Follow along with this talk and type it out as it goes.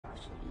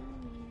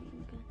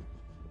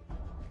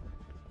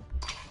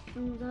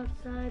Someone's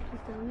outside. Please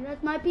tell me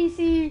that's my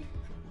PC.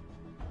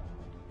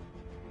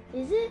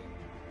 Is it?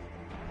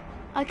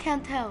 I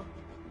can't tell.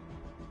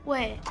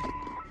 Wait.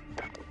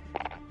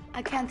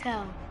 I can't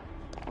tell.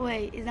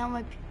 Wait, is that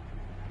my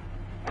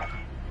PC?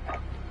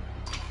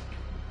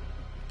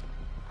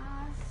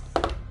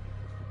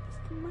 It's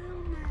the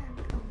mailman.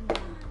 Come on.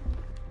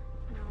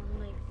 No,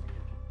 like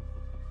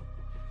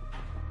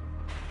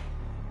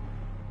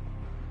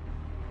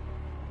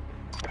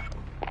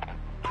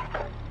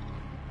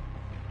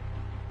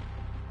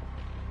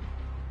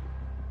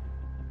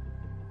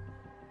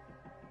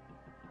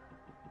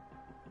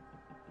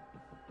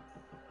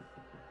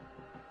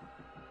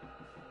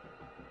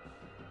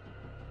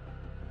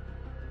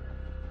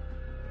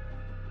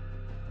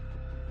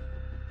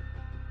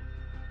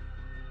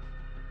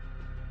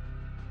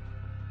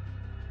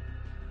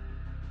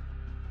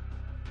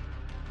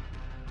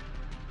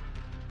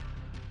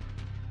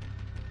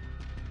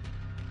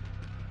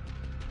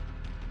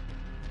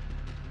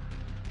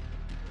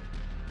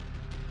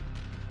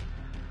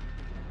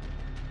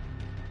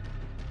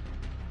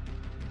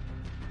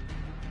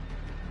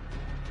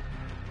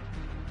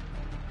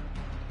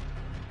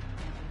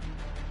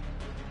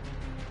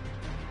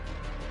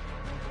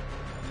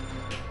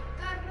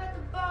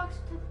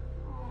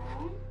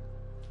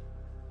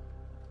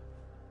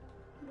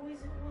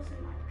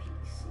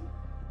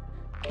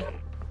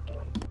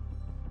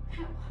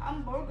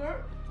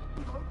hamburger.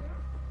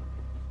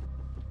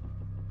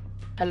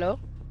 Hello?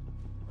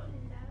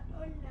 Hola,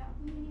 hola,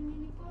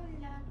 mini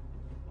cola.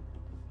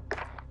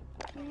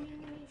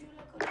 Mini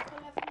chula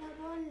cola fina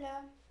bola.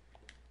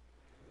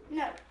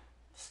 No,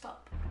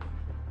 stop.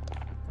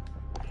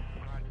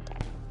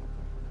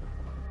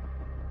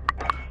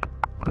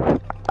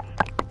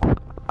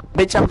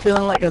 Bitch, I'm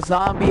feeling like a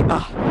zombie.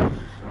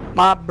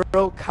 My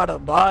bro caught a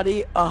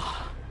body.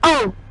 Oh!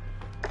 That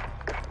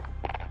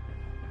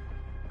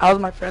was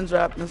my friend's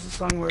rap. This is a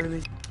song we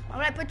released.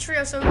 Alright, put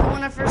trio so we can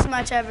win our first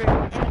match ever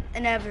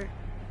and ever.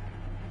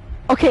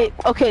 Okay,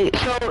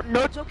 so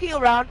no joking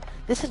around.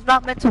 This is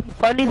not meant to be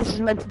funny. This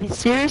is meant to be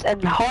serious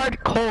and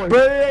hardcore.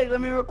 Wait,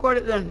 let me record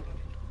it then.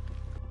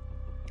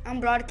 I'm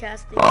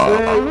broadcasting.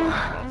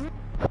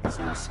 It's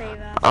gonna save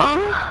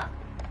us.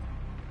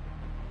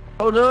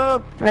 Hold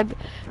up.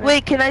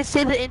 Wait, can I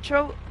say the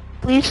intro,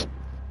 please?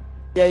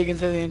 Yeah, you can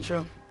say the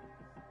intro.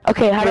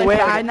 Okay, how do Wait,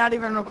 I I'm not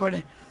even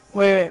recording.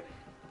 Wait.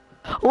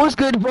 What's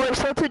good, boys?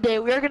 So today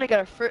we are gonna get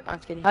our first. I'm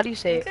kidding. How do you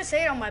say You it? can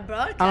say it on my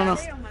broadcast. I don't know.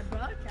 Say it on my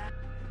broadcast.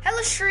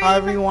 Hello, stream.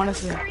 However you want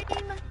to Hello, say it.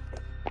 stream.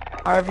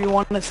 However you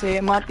want to say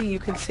it, Mati, you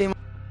can say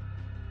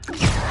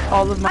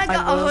all of my I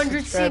got loyal 100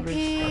 subscribers.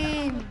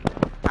 CP.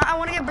 I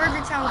want to get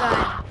Burger Town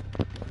guy.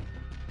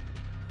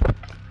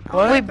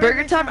 What? Wait,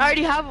 Burger Time? I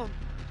already have him.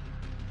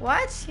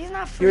 What? He's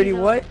not free. You already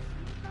though. what?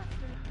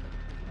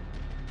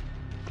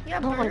 Yeah,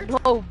 No, Burger.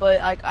 no,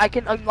 but I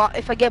can unlock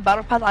if I get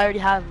Battle Pass. I already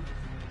have him.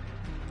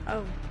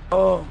 Oh,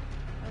 Oh.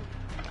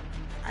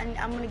 I'm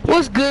gonna get.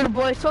 What's good,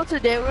 boys? So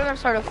today we're gonna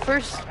start a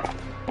first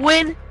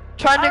win,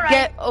 trying to Alright.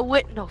 get a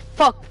win. No,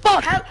 fuck.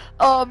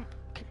 Hello,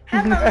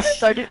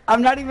 Started.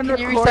 I'm not even Can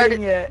you restart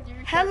recording it? yet.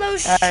 hello,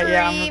 stream.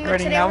 yeah, I'm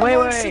recording Today now. we're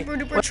going Wait. super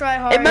duper try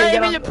hard. Hey, man, get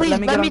Emilio, on- please, let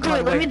me let get me on do call,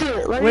 it. Let me wait. do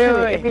it. Let me Wait, do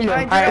wait. it. Emilio.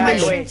 Alright, do it on my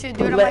stream wait. too.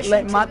 Do it on my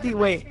stream too. Mati,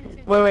 wait.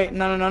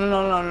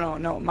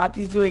 No.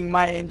 Mati's doing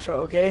my intro,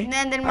 okay?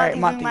 And then Alright,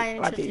 Mati's doing my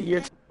intro Mati, too.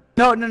 you're...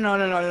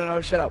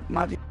 No, shut up,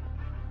 Mati.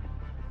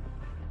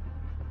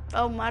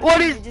 Oh, Mati, What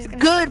you're is just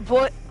gonna- good,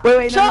 boy?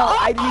 Wait, Shut no,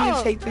 up! I didn't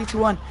even say 3, 2,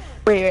 1.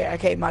 Wait,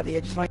 okay, Mati, I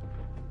just want...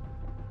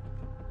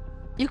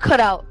 You cut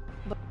out.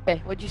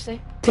 Okay, what'd you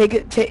say? Take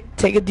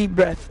a deep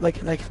breath,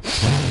 like... Mati,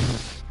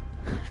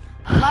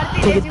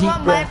 Take a if you deep want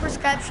my breath.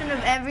 prescription of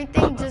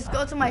everything, just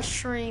go to my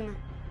stream.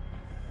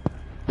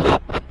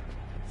 Like,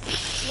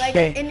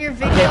 Okay. in your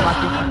video, if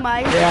Mati. you need my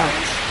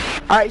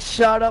Yeah. Alright,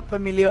 shut up,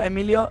 Emilio.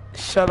 Emilio,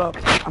 shut up.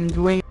 I'm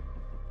doing...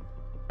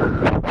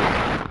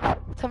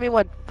 Tell me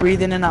when.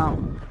 Breathe in and out.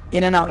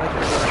 In and out, like...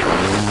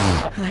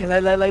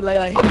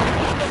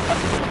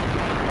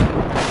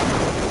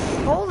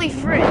 Holy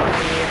frick.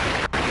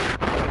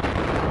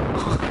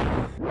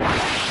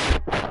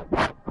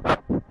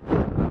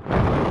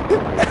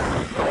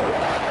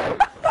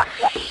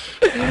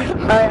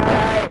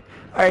 Alright,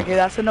 okay,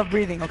 that's enough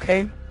breathing,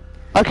 okay?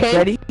 Okay.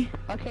 Ready?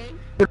 Okay.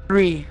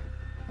 3,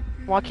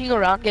 Walking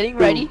around, getting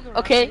ready.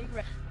 Okay.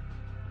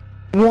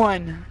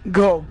 1,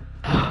 go.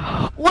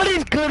 What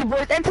is good,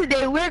 boys? And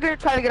today we're gonna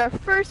try to get our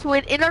first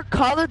win in our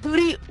Call of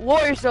Duty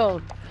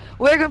Warzone.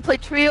 We're gonna play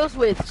trios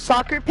with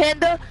Soccer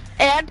Panda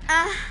and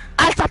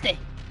Alzate.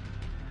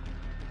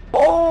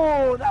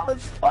 Oh, that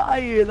was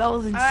fire. That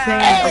was insane.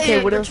 Alright,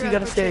 Okay, what good else you job,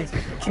 gotta good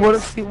say? job.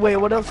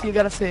 What else you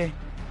gotta say?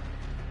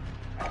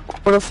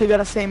 What else you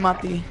gotta say,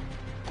 Mati?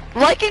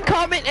 Like and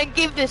comment and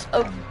give this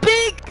a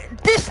big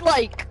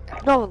dislike.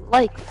 No,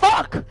 like,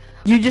 fuck.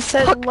 You just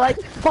said Fuck.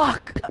 like,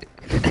 fuck.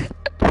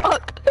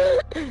 Fuck.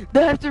 Do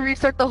I have to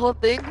restart the whole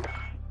thing?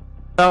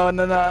 No,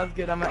 that's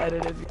good. I'm gonna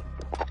edit it.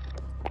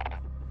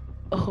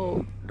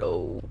 Oh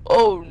no.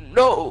 Oh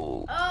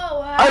no.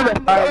 Oh,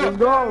 Alright, let's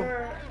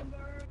go.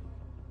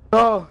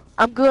 Oh,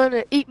 I'm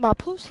gonna eat my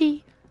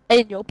pussy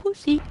and your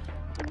pussy.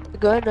 We're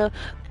gonna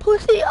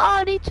pussy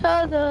on each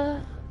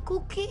other.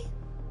 Cookie?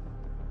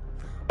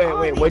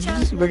 wait, On what'd each you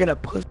just? other. We're gonna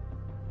push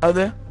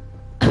other.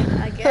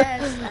 I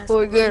guess that's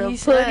We're what gonna he put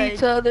said.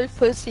 each other's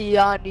pussy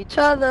on each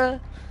other.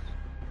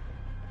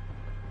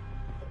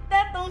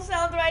 That don't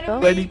sound right to No?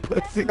 Bloody me.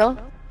 pussy. No?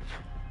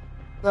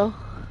 No?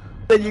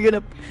 Then you're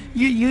gonna.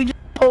 You just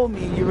told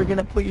me you were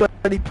gonna put your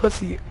bloody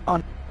pussy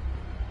on.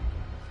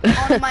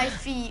 On my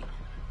feet.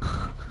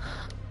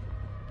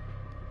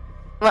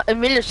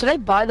 Emilio, should I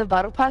buy the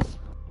battle pass?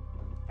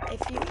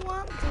 If you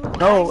want to.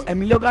 No,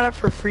 Emilio got it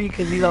for free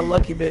because he's a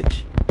lucky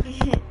bitch.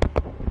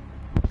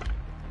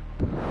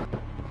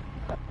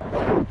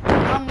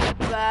 I'm a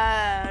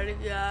bad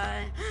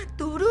guy.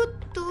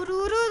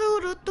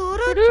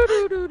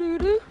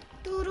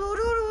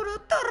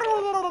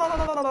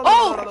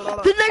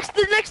 Oh!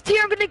 The next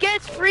tier I'm gonna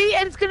get is free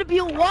and it's gonna be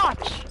a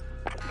watch.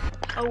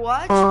 A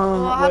watch?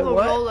 Oh, I have wait, a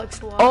what?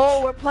 Rolex watch.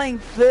 Oh, we're playing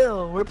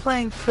Phil. We're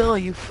playing Phil,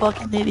 you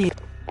fucking idiot.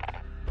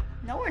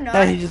 No, we're not.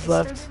 No, he just It's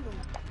left. still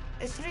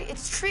Google.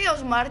 It's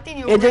trios, Martin.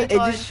 You're It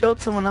retard. just showed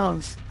someone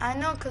else. I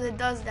know, cause it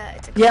does that.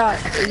 It's a Yeah,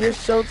 it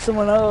just showed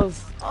someone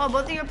else. Oh,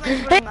 both of you are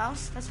playing with a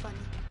mouse? That's funny.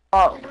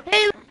 Oh,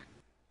 Hey,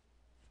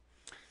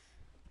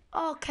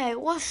 Okay,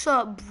 what's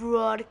up,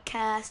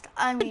 broadcast?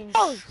 I mean,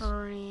 Oh.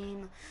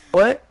 stream.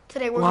 what?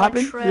 Today we're What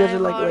going happened? to You guys try are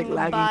like hard,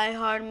 lagging. buy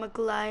hard,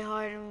 McLy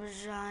hard, and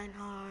resign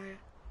hard.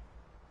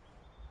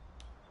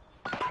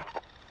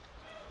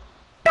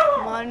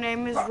 My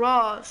name is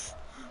Ross.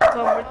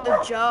 Come with the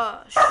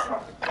Josh.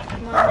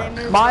 My name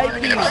is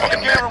Mikey.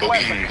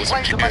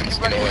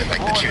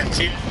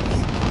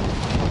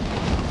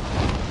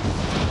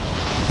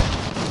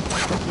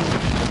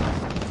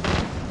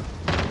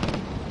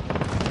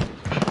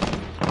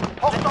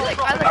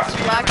 I like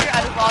Swagger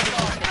out of all the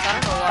music. I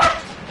don't know why.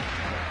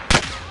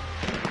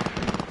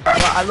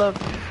 Well, I love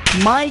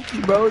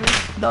Mikey, bro.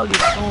 This dog is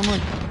so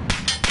annoying.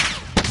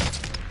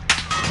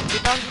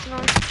 Your dog is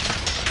annoying.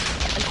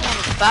 I just want a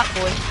fat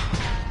boy.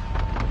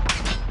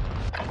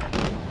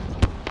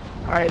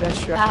 Alright, that's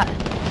true. Fat.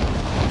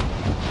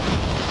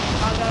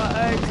 I got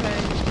AK.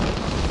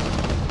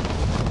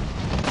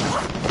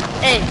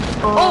 Hey.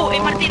 Oh, hey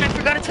Martin, I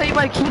forgot to tell you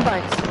my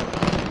keybinds.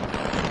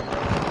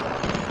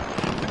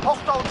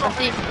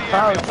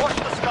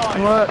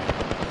 Martin, What?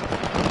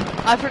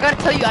 I forgot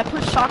to tell you, I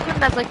put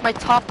shotgun as like my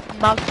top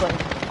mouse button.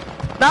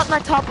 Not my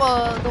top,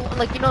 the one,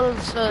 like, you know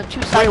those two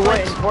Wait, side what?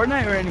 In buttons?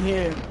 Fortnite or in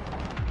here?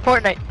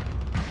 Fortnite.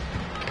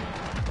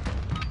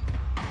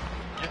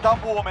 You're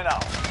done warming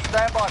up.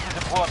 Stand by for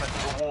deployment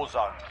to the war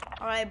zone.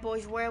 Alright,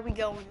 boys, where are we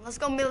going? Let's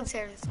go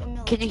military. Let's go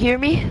military. Can you hear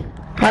me?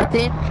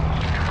 Martin?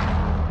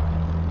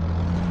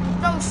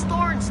 No,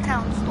 Storage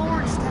Town.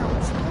 Storage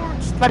Town.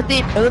 Storage Town.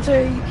 Martin.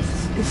 Military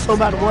is so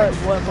bad. What?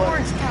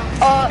 Storage Town.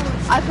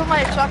 I put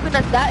my shotgun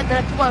as that, and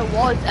then I put my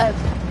wall as F.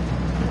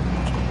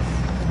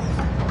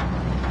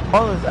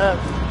 All is F.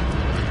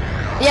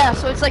 Yeah,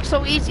 so it's like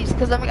so easy,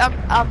 because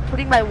I'm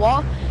putting my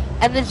wall,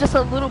 and there's just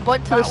a little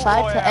button to the Battle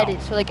side to Royale.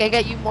 edit, so like I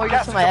get you more use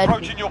Gas to is my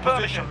approaching editing. your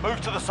position.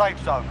 Move to the safe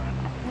zone.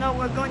 No,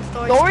 we're going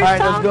storage. Storage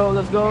Alright, Town?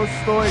 let's go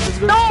storage. Let's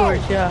go No!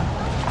 storage, yeah.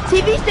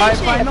 TV station! Alright,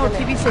 fine, no,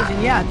 TV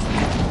station, yeah.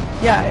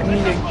 Yeah, I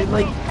mean,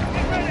 like,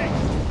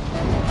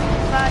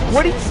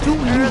 what did you do?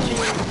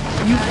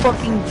 You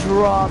fucking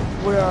dropped.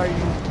 Where are you?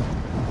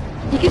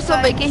 He can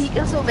still make it, he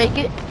can still make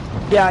it.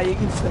 Yeah, you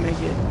can still make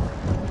it.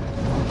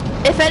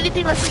 If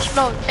anything, let's just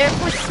know,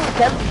 airport's so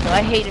deadly though,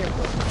 I hate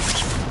airports.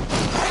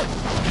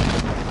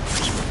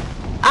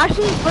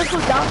 Actually, let's go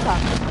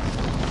downtown.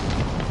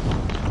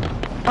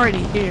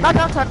 Already here. Not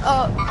downtown,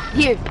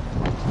 here.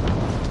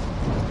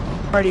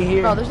 Already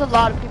here. No, there's a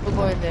lot of people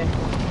going there.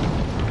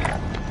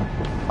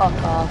 Fuck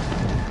off.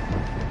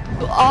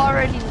 You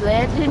already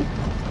landed?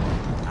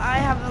 I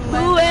haven't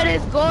Tú landed.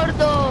 eres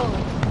gordo!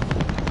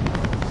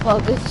 Well,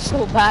 this is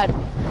so bad.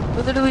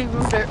 We literally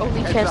ruined our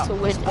only Heads chance up. to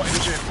win. Spotted the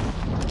gym.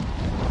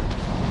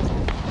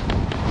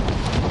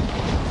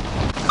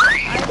 I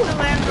have to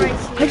land right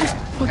here. I just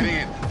fucking.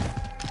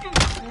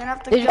 I'm gonna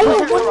have to Did you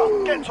kill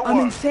kill Get to I'm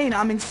work. insane.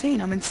 I'm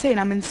insane. I'm insane.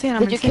 I'm insane.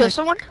 I'm Did you insane. kill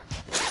someone?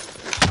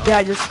 Yeah,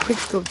 I just quick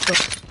scoped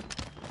stuff.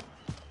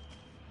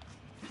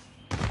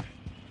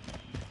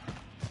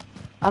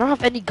 I don't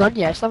have any gun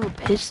yet, I still have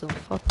a pistol.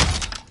 Fuck.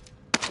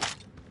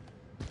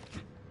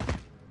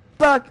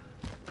 Fuck.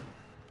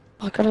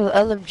 I got an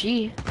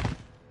LMG.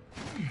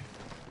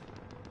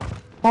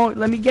 Oh,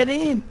 let me get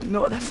in.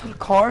 No, that's not a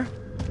car.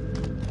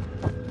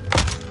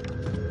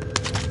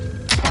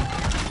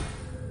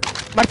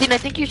 Martin, I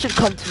think you should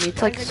come to me.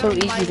 It's like so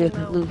easy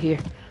to loot here.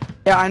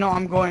 Yeah, I know.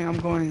 I'm going.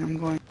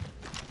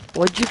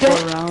 What'd you Go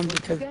get? around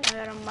because I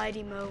got a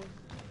mighty mo.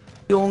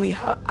 you only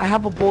I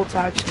have a bolt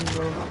action,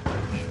 bro.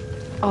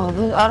 Oh,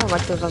 I don't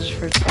like those as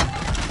first.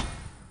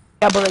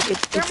 Yeah, but like it's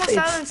Thermal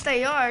silence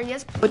they are.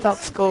 Yes. please. without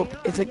scope.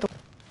 It's like the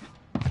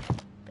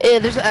Yeah,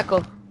 there's an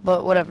echo,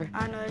 but whatever.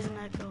 I know there's an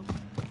echo.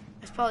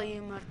 It's probably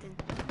you, Martin.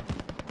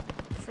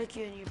 Frick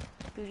you in your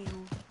booty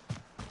hole.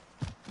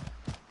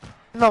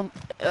 No,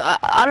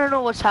 I don't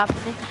know what's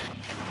happening.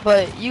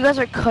 but you guys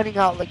are cutting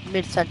out like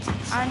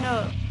mid-sentence. I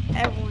know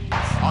everyone is.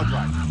 I'll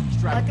drive.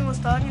 Strap. Martin was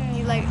talking and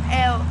he's like,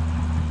 L.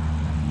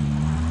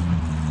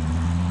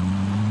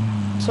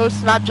 So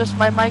it's not just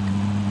my mic,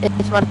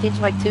 it's Martin's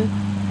mic too.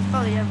 It's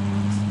probably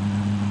everyone's.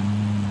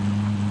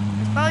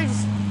 It's probably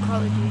just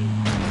Call of Duty.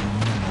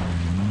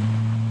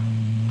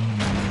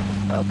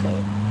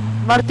 Okay.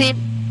 Martin,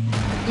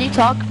 can you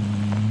talk?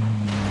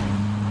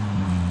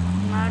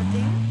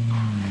 Martin.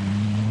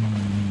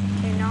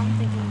 Okay, now I'm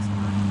thinking it's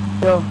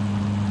Martin. Yo,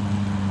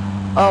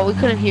 Oh, we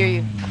couldn't hear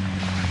you.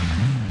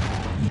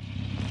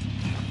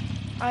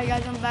 Alright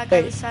guys, I'm back. Hey,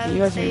 I was you silent.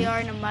 guys They hear me? are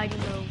in a mighty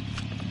low.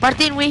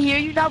 Martin, we hear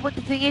you now, but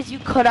the thing is you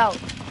cut out.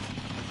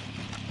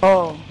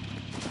 oh,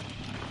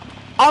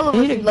 All of I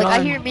us need a do. Like I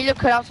gun. hear Emilio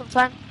cut out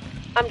sometimes.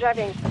 I'm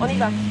driving. On y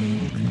va.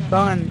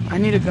 gun. I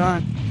need a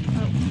gun.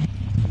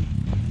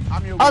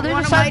 I'm your Oh, wheel. there's a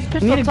Wanna silence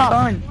mic? I need pistol a top.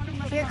 gun.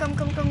 Here, come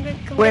get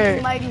Where? to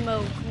the mighty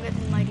mo. Come get to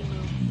the mighty mo.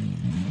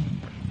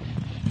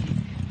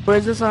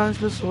 Where's the silence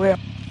pistol? Where?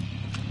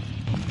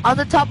 On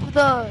the top of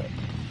the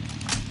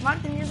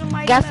Martin, here's a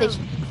mighty gas mo.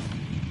 station.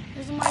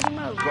 Here's a mighty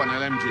mo. Got an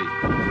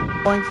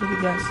LMG. Going for the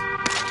gas.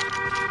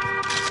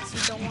 You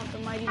don't want the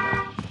mighty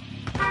mo.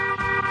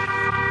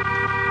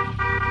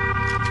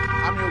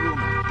 I'm your wheel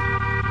man.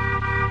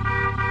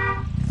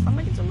 I'm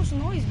making so much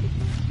noise, big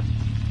man.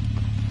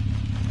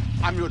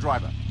 I'm your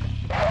driver.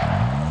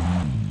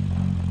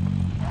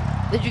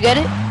 Did you get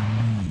it?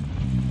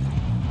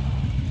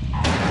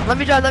 Let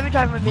me drive,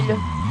 Emilio.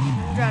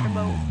 I'm driving the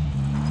boat.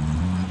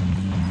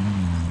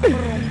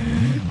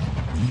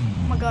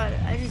 Oh my god,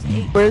 I just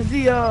ate Where's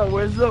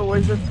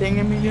the thing,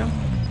 Emilio?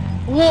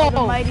 the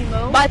Whoa! mighty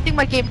mo. But I think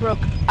my game broke.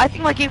 I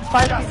think my game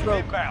finally Gas is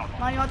broke. inbound.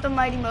 Man, you want the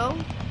mighty mo?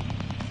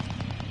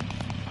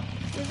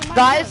 Here's the mighty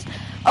Guys, mo.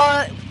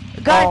 Oh,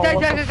 guys, what the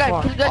can you guys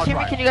I'll hear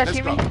me? drive. Can you guys Let's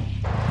hear me? go.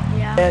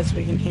 Yeah. Yes,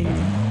 we can hear you.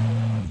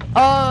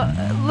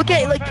 Look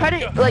at, like, try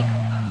to, like,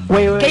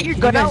 Wait, get your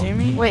can gun you guys out. hear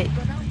me? Wait,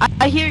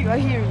 I hear you,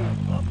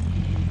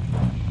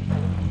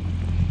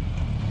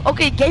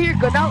 Okay, get your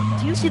gun out.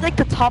 Do you see, like,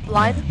 the top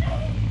line? What?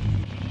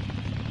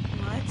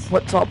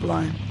 What top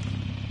line?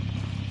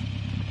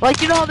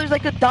 Like, you know how there's,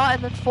 like, a dot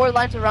and then 4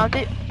 lines around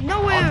it? No,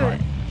 I'll wait.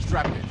 drive.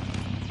 Strap it in.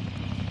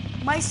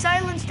 My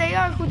silenced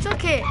AR, who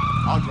took it?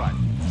 I'll drive.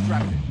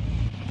 Strap it in.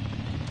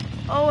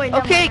 Oh, wait,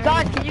 never Okay, mind.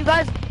 guys, can you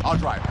guys... I'll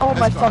drive. Oh, my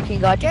Let's go. fucking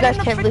God. You Get in guys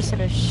the can't frick- listen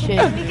to shit.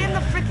 Can you get in the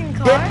freaking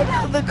car?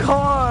 Get in the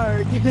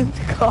car! Get in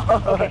the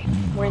car! Okay,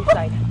 we're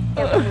inside.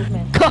 Careful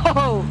movement.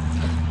 Go!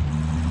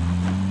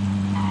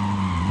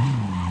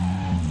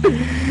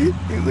 You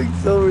look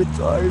so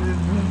retarded.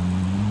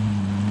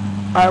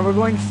 Alright, we're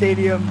going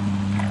stadium.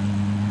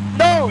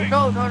 No.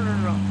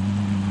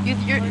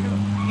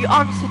 You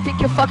honestly think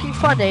you're fucking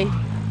fun, eh?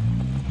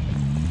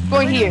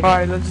 Going here.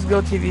 Alright, let's just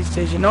go TV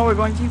station. No, we're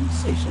going TV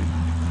station.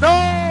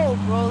 No,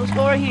 bro, let's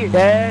go right here.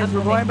 Yes,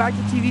 we're going back to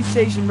TV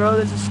station, bro.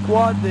 There's a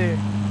squad there.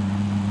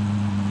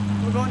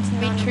 We're going to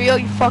Me Nani. trio,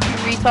 you fucking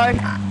retard.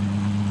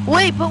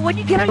 Wait, but when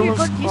you get on your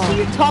gun, do you see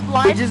your top We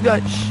line? just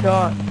got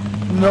shot.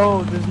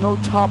 No, there's no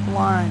top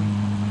line.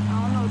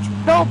 I don't know what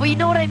you No, but you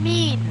know what I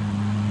mean.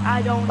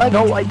 I don't Like,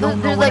 know. No, I don't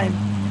know there's what like-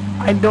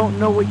 I don't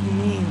know what you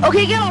mean.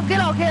 Okay, get off. No,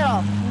 not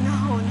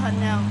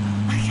now.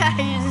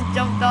 You just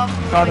jumped off.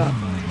 And Shut like, up.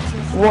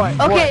 Jesus. What?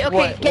 Okay,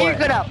 What? get your What?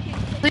 gun out.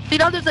 You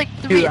know there's like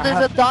 3, Dude,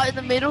 there's a dot in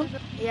the middle?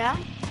 Yeah?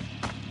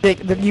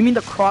 You mean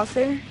the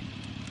crosshair?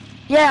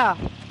 Yeah.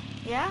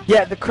 Yeah?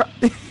 Yeah, the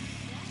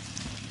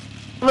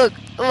Look,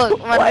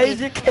 Why Martin.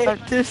 is your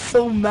character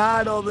so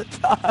mad all the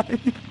time?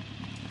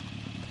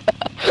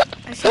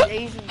 I said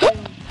Asian too.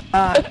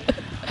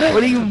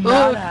 What are you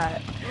mad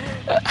at?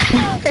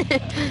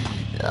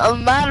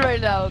 I'm mad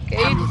right now,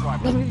 okay? I'm your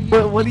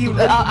driver. What do you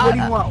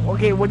want?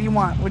 Okay, what do you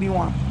want? What do you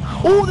want?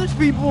 Oh, there's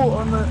people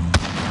on the.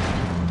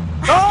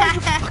 Oh, you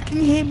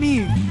fucking hit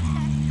me!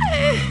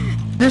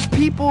 There's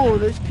people.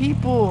 There's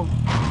people.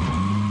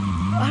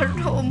 I don't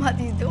know what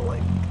Mati's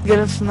doing. Get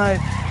a snipe.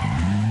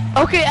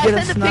 Okay, I Get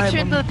a sent a picture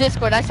in sniper. the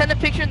Discord. I sent a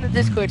picture in the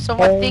Discord so Oh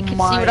Martin can see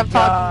my what I'm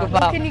God. talking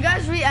about. Can you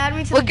guys re-add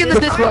me to Look the in the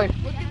Discord.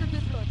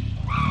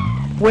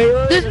 Wait,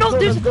 There's let's no- go,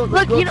 there's- let's go, look,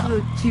 let's go you to know-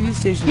 the TV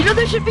station. You know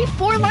there should be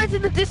 4 lines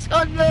in the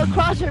on the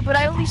crosshair, but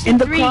I only see in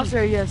the 3.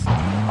 crosshair, yes.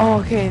 Oh,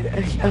 okay.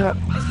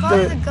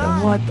 probably the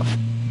gun. What the?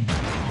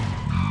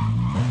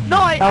 No,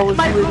 That was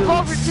my literally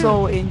revolver too.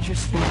 so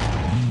interesting.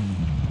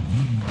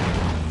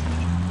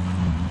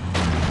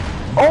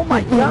 Oh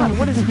my God!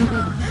 What is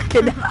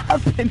fucking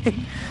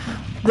happening?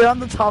 They're on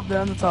the top.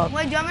 They're on the top.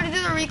 Wait, do you want me to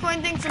do the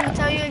recoin thing to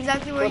tell you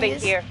exactly where he Moving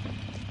is? here.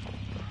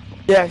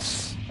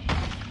 Yes.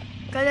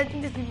 Guys, I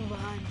think there's people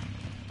behind.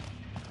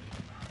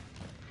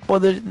 Well,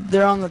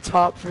 they're on the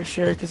top for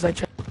sure. Cause I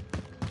tried.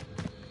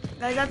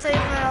 Guys, I'll tell you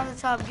if they're on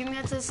the top. Give me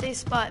a safe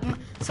spot.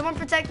 Someone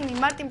protect me.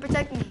 Martin,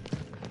 protect me.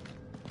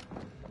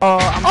 Oh,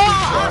 I'm Oh, so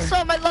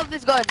sorry. awesome! I love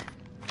this gun.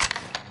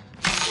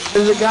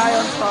 There's a guy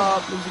on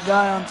top. There's a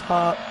guy on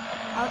top.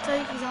 I'll tell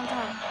you if he's on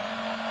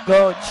top.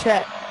 Go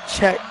check.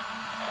 Check.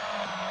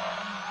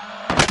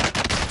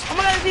 Oh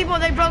my god, the people,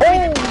 they broke me.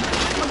 Oh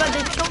my god,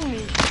 they killed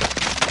me.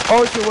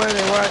 Oh, okay, where are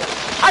they? Where?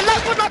 I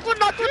knocked one.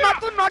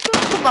 Come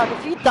on,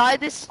 if you die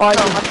this... Oh, no,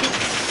 yeah. Martin.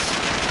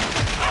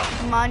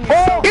 Come on, you're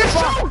so You're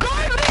so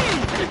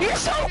garbage! You're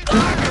so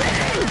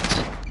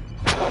garbage!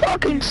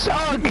 Fucking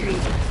suck!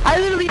 I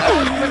literally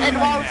died and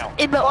while I was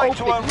in the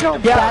open. You know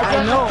Yeah, bad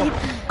I know. Martin?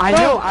 I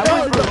know. I No,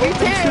 was in the you're open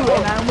too, terrible.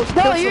 and I almost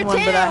No, killed you're someone,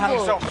 but I have.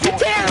 terrible. You're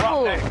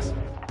terrible.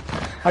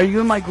 Are you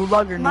in my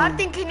gulag or no?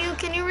 Martin,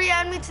 can you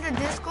re-add me to the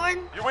Discord?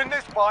 You win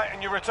this fight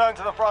and you return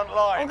to the front Oh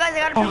line. guys, I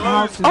gotta Oh, be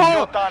how Lose, to-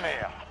 you're done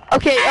here.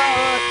 Okay,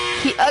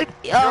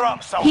 You're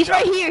up, soldier. he's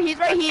right here, he's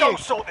right Let's here. go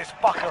sort this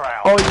fucker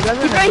out. Oh, you guys are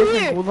He's in a right different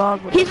here.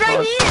 gulag? What He's the right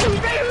fuck? here, he's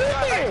right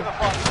To here. the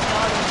front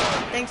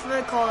line. Thanks for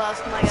the call outs,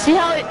 my guy.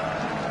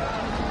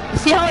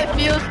 See how it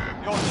feels?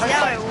 Your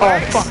Yeah, it teammates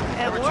works. fuck.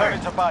 It returning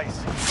works. to base.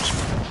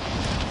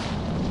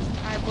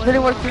 Alright, boys.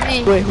 Didn't work for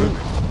me. Wait, who?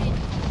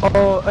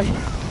 Oh,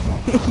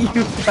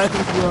 you guys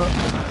were.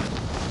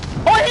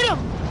 Oh, I hit him!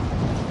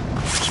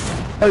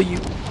 Oh, you.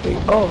 Wait,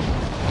 oh.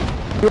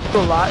 You're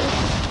still alive?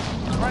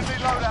 Friendly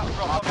loadout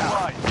drop on the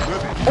way.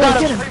 Oh,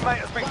 get Your him. teammate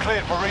has been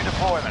cleared for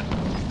redeployment.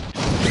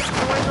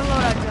 Where's the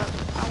loadout drop?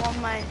 I want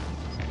my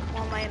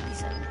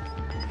MP7.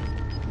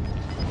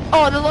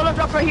 Oh, the loadout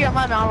drop right here. I'm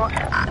on now. The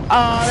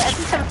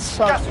MP7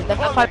 sucks. The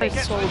MP5 is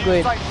so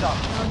good.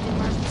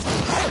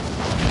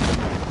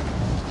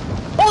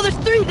 Oh, there's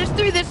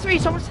three.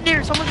 Someone's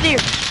near. There's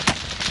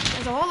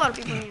a whole lot of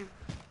people in here.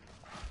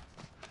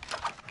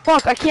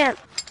 Fuck, I can't.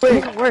 Wait,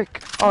 it doesn't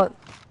work. Oh.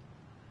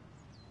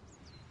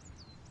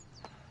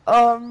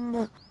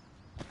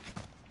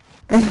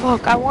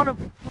 Fuck, I wanna.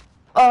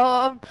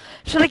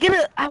 Should I get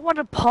a? I want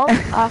a pump.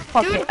 Ah,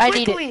 fuck Dude, it. I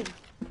need quickly. it.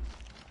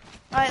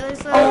 Alright,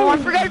 let's Oh, I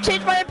forgot to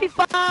change my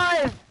MP5.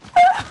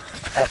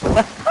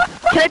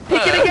 Can I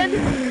pick it again?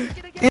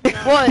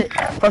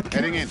 What?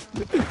 Heading in.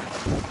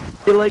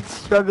 You're like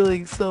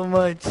struggling so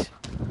much.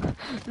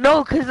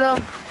 No, cause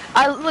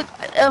I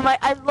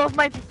love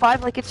my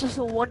MP5. Like it's just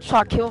a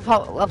one-shot kill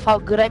of how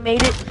good I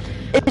made it.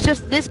 It's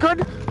just this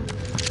gun.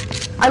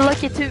 I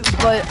like it too,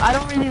 but I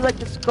don't really like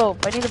the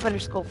scope. I need a better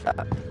scope for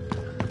that.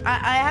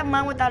 I have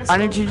mine without a Why scope.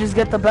 didn't you just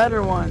get the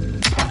better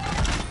one?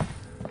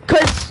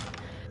 Cause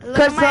Look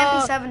at my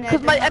MP7.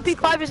 Cause my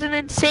MP5 is an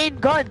insane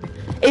gun.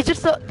 It's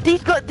just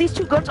these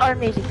two guns are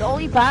amazing. The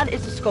only bad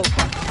is the scope.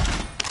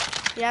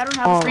 Yeah, I don't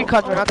have Oh, a free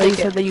scope. cut, I thought you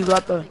said that you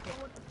got the.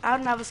 I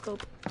don't have a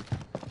scope.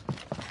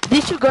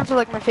 These two guns are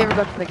like my favorite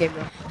guns in the game,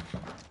 though.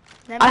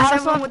 The I MP7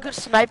 also have a with good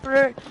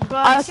sniper. Bro,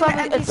 I I've also seen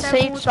have the an MP7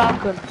 insane with-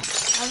 shotgun.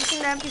 Have you seen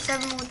the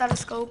MP7 without a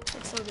scope?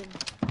 It's so good.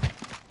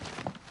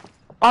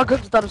 All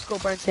guns without a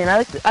scope are insane. I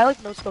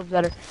like no scope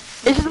better.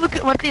 It's just look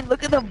at one thing.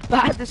 Look at how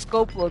bad the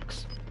scope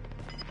looks.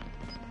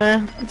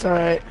 It's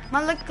alright.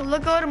 Man, look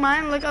over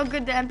mine. Look how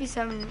good the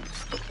MP7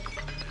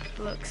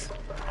 looks.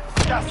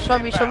 Show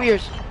me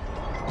yours.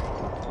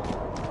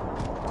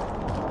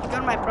 Go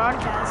to my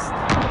broadcast.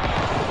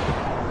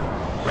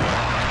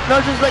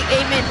 No, just like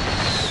aim in.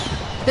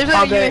 There's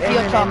like a UAV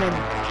up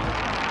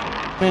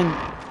top. Win.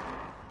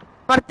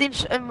 Martin,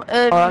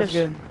 Oh, that's Milos.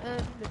 good.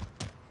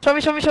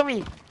 Show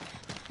me.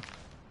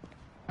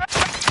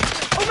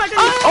 Oh my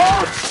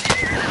goodness!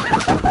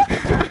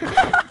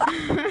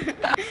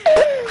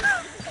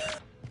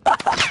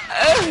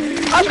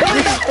 I'm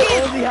coming back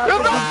in. Only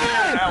happens-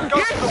 Now go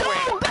for the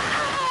win.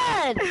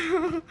 Bad.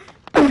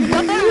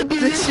 I'll never do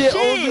This shit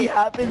only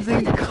happens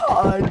in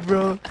COD,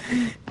 bro.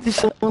 This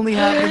shit only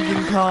happens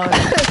in COD.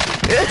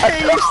 You're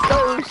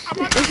so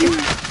shit.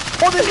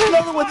 Oh, there's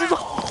another one. There's a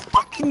whole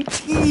fucking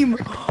team.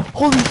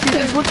 Holy shit,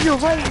 there's one to your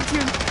right. It's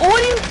here. What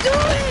are you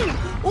doing?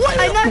 What?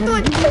 I'm not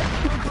doing.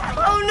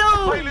 Oh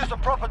no! Failures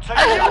of proper team.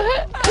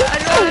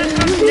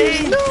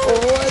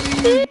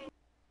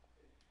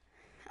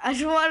 I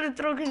just want to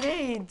throw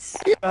grenades.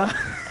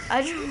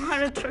 I just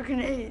want to throw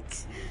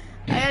grenades.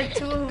 I had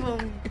 2 of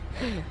them.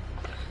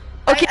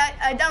 Okay.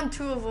 I downed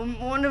 2 of them.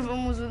 One of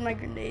them was with my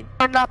grenade.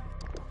 I'm not.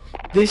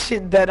 This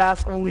shit dead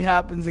ass only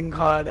happens in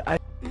COD.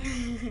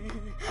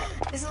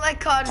 This is like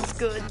COD is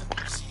good.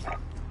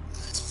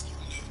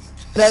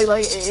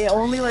 It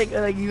only like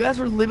you guys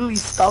were literally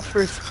stopped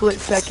for a split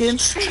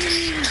second,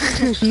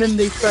 and then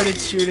they started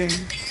shooting.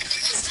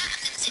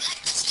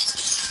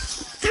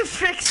 The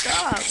frick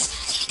stop.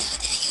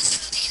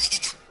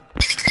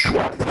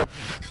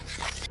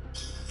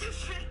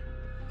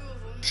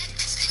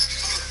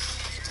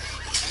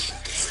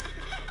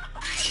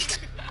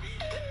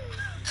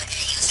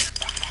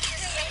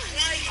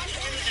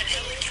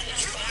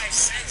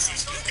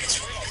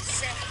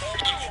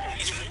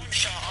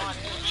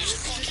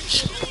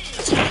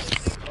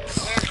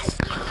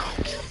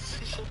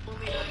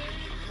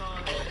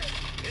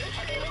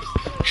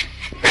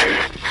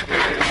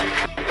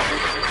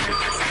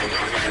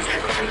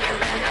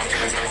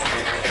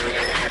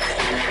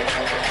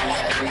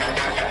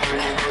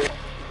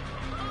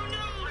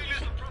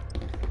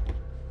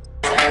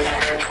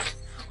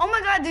 Oh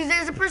my god, dude,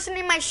 there's a person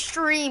in my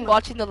stream.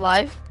 Watching the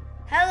live.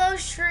 Hello,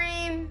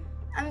 stream.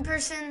 I'm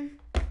person.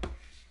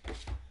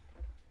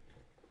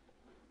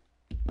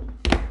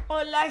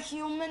 Hola,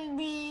 human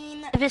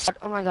being. This.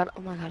 Oh my god.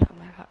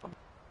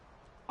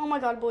 Oh my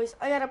god, boys.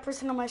 I got a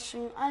person on my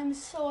stream. I'm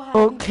so happy.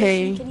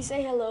 Okay. Person. Can you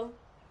say hello?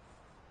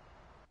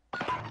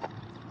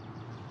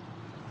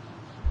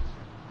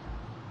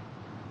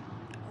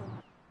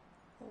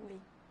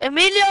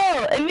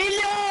 Emilio!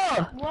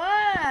 Emilio!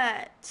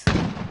 What?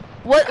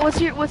 What's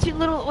your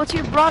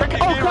broad? Oh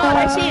god,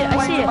 I see it,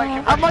 I see it.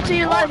 I'm watching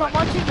you live, I'm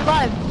watching you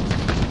live.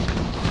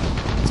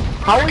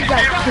 How is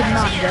that kid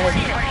not dead?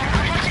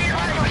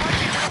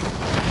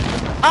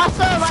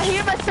 Awesome, I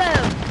hear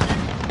myself.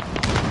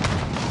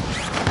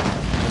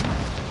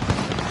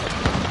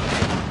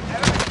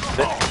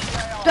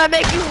 Did I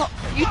make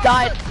you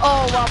died?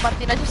 Oh wow,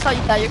 Martin, I just saw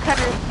you die. You're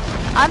kinda,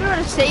 I don't know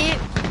how to say it.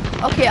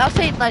 Okay, I'll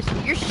say it nicely.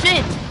 You're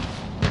shit.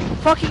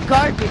 Fucking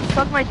garbage.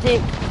 Fuck my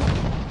dick.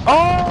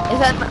 Oh! Is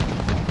that not?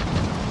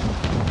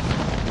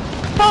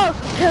 Fuck!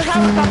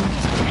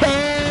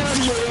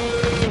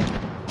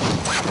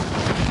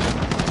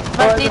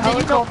 Martin, did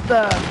you know?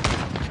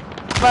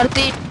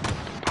 Martin.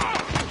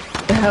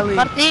 Heli.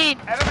 Martin.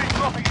 Enemy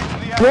dropping into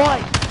the area. What?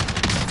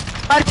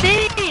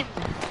 Martin.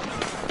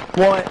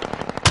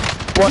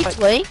 What? Is he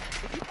playing?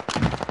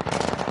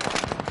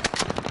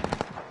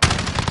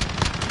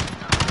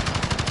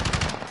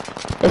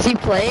 Is he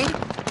playing?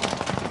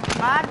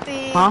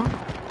 Martin. Huh?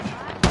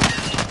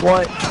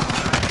 What?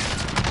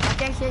 I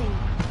can't hear you.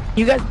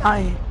 You guys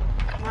dying.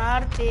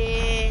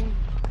 Martin.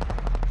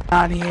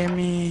 Not hear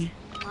me.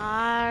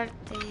 Martin.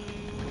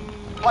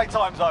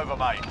 Playtime's over,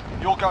 mate.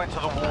 You're going to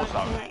the war I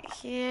zone. can't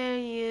hear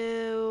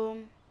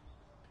you.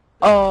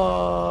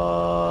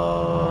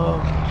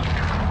 Oh.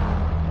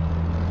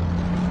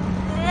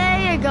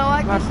 There you go. I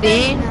can Martin?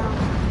 hear you now.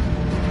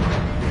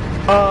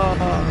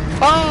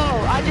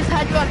 Oh, I just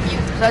had you on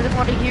mute because I didn't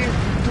want to hear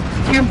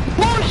your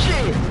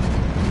bullshit.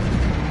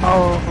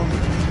 Oh.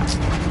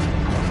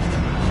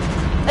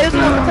 It was a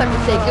one-time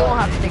mistake. It won't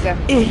happen again.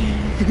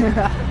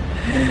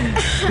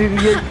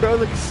 Dude, your girl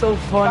looks so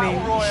funny.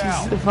 Battle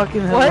Royale. She's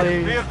fucking Be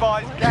hilarious.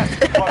 advised, gas is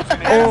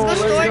closing in. Oh,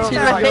 Let's go let's storage go. She's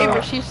time. my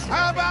favorite. She's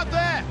How about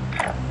that?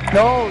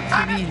 No,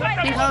 TV.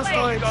 No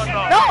storage.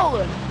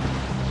 no.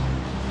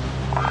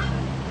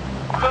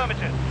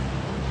 Affirmative.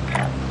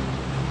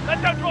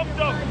 Let's go drop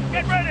zone.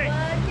 Get ready.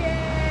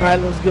 Alright,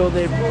 let's go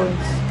there,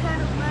 boys.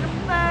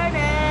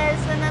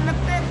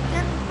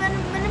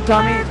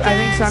 Tommy, I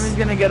think Sammy's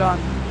gonna get on.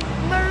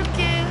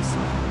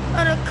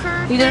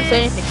 He didn't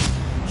say anything.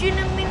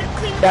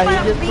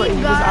 Yeah, he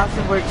just asked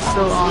if we're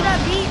still on.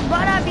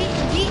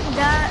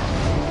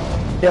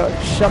 Yo,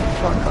 shut the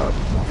fuck up.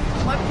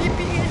 My PP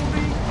is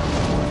big.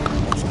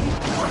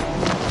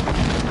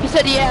 He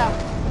said yeah.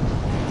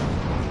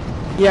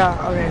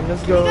 Yeah, okay,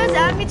 let's Can you go. guys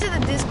add me to the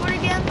Discord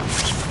again?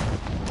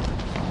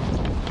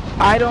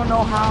 I don't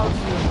know how to.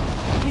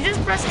 You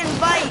just press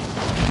invite.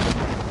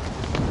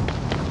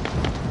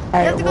 You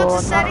Alright, have to go well, to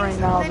not settings, right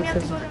now then you have to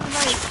because go to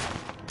invite.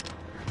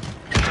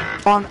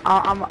 I'm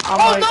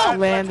like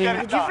landing.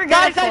 Let's get it done.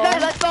 Guys,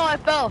 let's go. I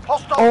fell.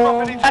 Hostile Oh,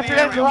 dropping into I the forgot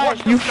area. to Watch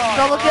hide. the You skies.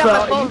 Don't look at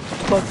my phone.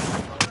 fuck.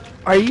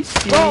 Are you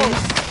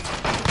serious?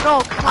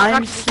 No, come on,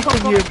 I'm sick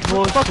of your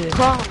bullshit.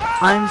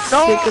 I'm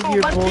sick of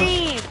your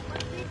bullshit.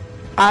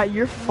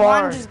 You're Come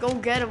far. on, just go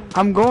get him.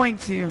 I'm going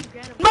to.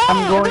 No,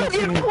 I'm going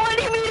dude, you're to.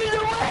 20 meters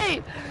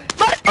away.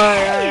 Martin!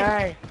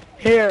 Alright.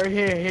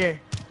 Here.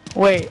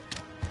 Wait.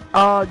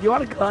 Do you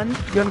want a gun? You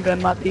want a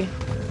gun, Mati?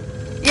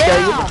 Yeah,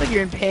 you look like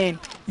you're in pain.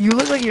 You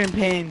look like you're in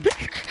pain.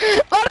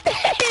 Martin!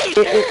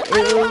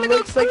 It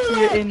looks like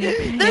you're in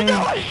pain.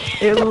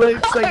 It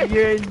looks like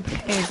you're in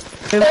pain.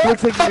 It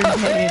looks like you're in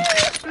pain.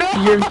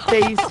 Your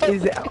face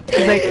is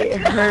like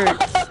it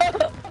hurts.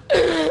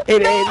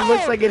 It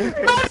looks like it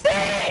hurts.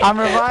 I'm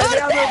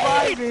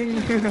reviving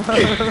you.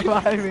 I'm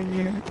reviving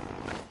you.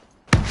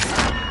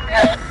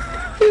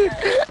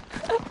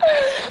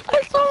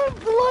 I saw the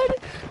blood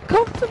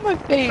come to my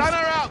face. Gunner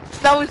out.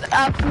 That was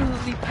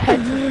absolutely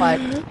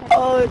petrified.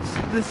 Oh,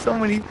 there's so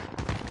many.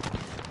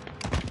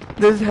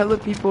 There's hella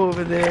people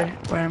over there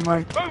where I'm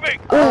like. Moving.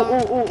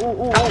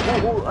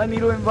 Oh, I need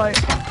to invite.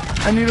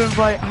 How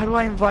do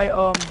I invite, Who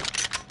are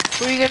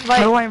you gonna how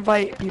invite? do I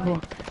invite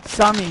people?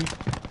 Sami. You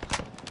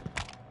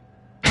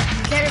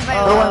can't invite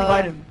How do I him.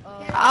 invite him?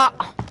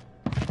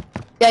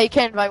 Yeah, you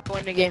can't invite one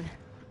in the game.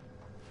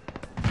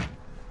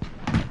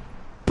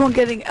 I'm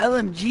getting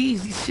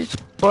LMGs, these shit's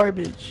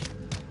garbage.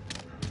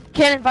 You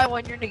can't invite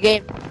one you're in the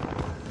game.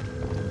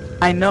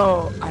 I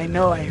know, I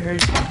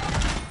heard.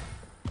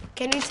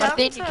 Can you tell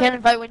Martin, him you to- can't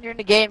invite when you're in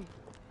the game.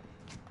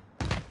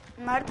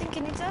 Martin,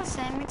 can you tell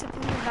Sammy to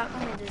put me back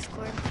on the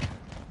Discord?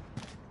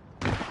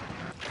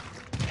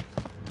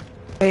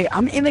 Hey,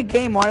 I'm in a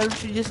game, why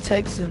don't you just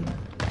text him?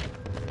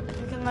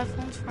 Because my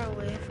phone's far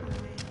away from me.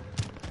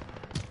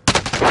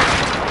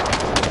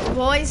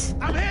 Boys,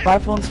 My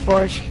phone's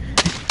fresh.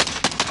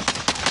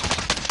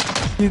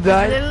 You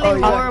died? Literally Oh,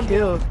 you got horrible.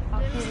 killed.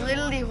 he's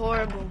literally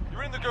horrible.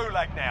 You're in the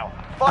gulag now.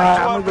 Alright, Fight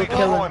to I'm earn gonna go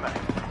kill him. redeployment.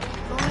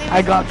 Don't leave I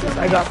me got kill this,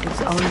 me. I got this.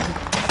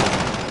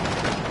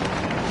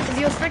 Because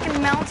you're freaking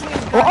mounting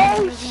his gun.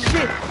 Oh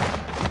shit!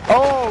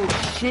 Oh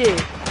shit!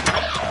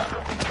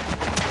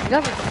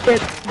 Get the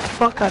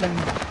fuck out of me.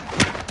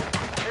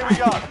 Here we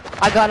go.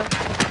 I got him.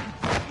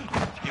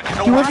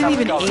 can He always wasn't have a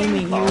even go at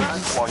aiming, he was these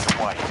just- while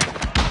you're away.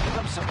 Give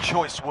them some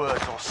choice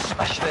words or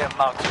smash their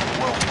mug to the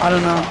world. I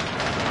don't know.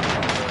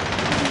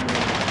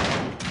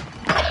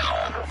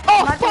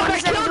 Oh Martin, fuck! I you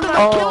said killed it him! was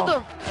I a- killed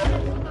him!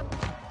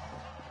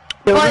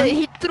 Killed But him?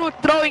 he threw a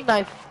throwing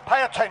knife.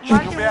 Pay attention,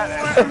 you'll be out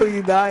there. Oh,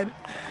 you died.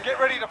 Get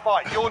ready to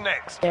fight, you're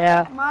next.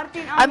 Yeah.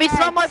 Martin, I mean, it's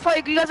not my next.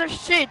 fault. You guys are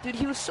shit, dude.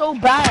 He was so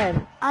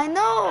bad. I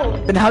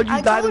know. Then how'd you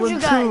I die to told him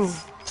you too?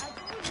 guys.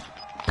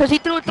 Cause he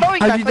threw a throwing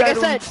How'd knife, you like I die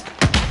to him? said.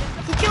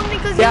 He killed me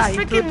because Yeah, he he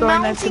was threw a freaking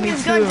throwing knife to mounting me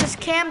his gun, too. just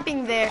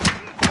camping there.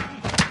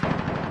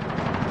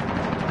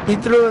 He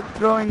threw a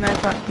throwing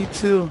knife at you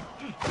too.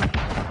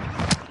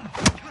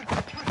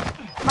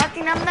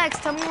 Martin, I'm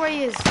next. Tell me where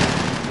he is.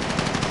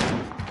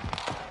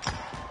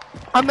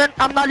 I'm not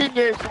in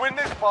yours. You win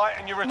this fight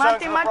and you return Martin,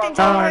 to the Martin, front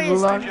tell me line. where he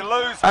is. Alright, If you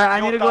lose, Alright, I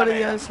you're need to go to done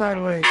the in. other side.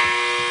 Wait.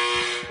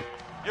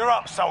 You're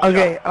up, soldier.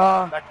 Okay,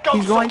 Now go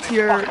he's going sort to this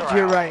your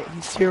fucker out. right.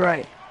 He's to your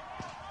right.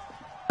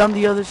 On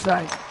the other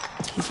side.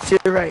 He's to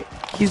your right.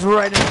 He's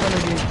right in front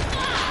of you.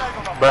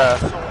 Bruh.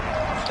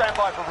 Stand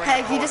by for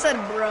Heck, he just said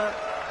bruh.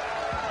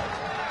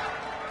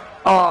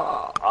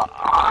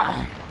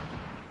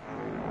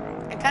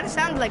 It kind of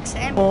sounded like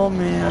Sam Oh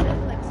man.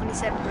 when he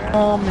said bruh.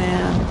 Oh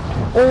man.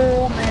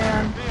 Oh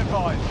man. Be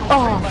advised.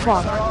 Oh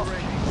fuck.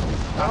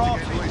 There are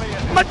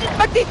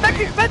TV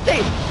at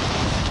Mati!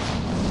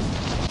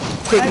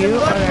 Hit I you? can go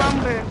Alright.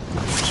 lumber.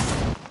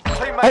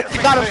 Teammates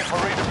got are him. for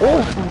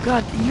redeployment. Oh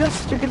god, you got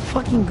such a good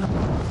fucking gun.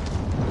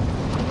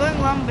 I'm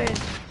going lumber.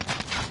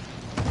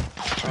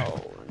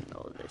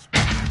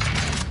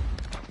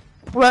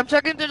 Well, I'm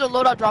checking through the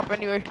loadout drop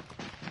anyway.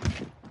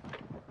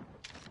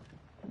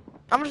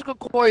 I'm just gonna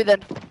Corey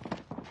then.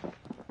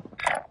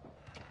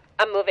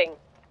 I'm moving.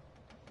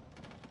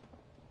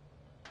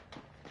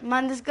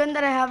 Man, this gun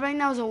that I have right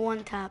now is a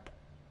one tap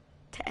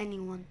to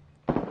anyone.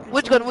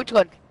 Which gun? Which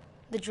gun?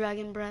 The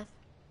dragon breath.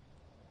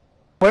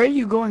 Where are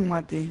you going,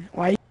 Mati?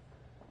 Why?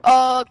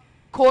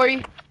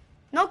 Corey.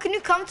 No, can you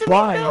come to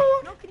Why? me,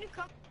 dude? No, can you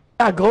come?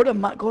 Yeah, go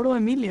to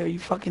Emilio, you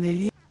fucking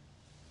idiot.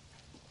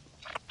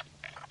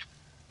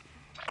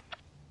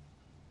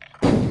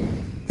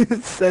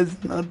 It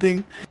says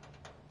nothing.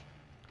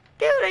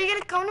 Dude, are you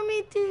gonna come to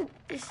me, dude?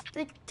 There's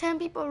like 10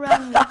 people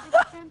around me.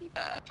 There's 10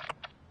 people.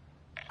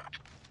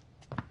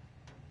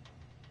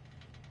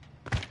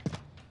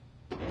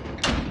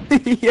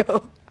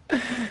 Yo.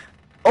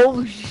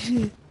 Oh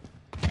shit.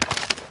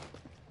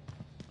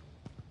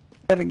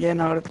 Then again,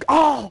 I would.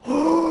 Oh!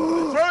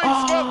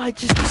 Oh, I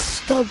just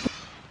stubbed.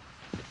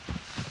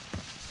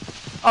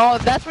 Oh,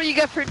 that's what you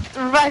get for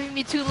reviving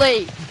me too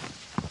late.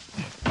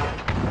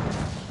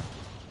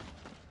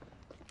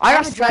 I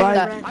got sniped Revive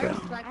that. me,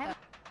 bro.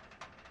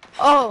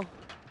 Oh.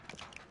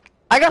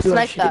 I got You are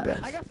sniped shitty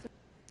that. bastard.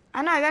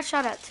 I know, I got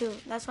shot at too.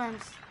 That's why I'm.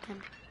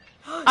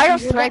 I got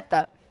You heard sniped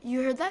that.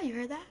 You heard that? You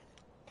heard that?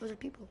 Those are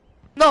people.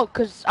 No,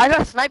 cause I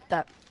got sniped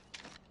that.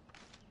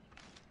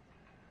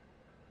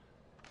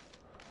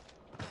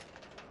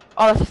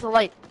 Oh, that's just a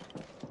light.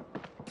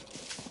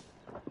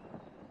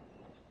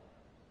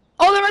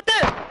 Oh, they're right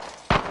there!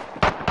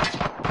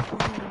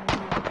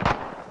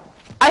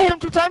 I hit him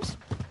 2 times.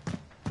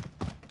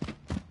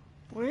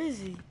 Where is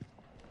he?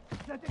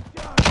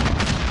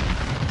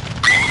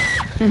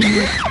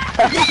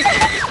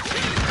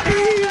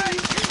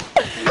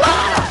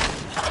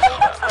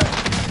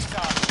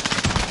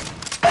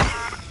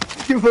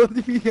 You both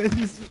of you guys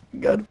just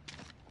got.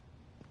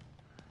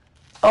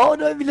 Oh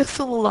no, Emilio's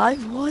still alive?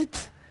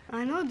 What?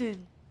 I know, dude.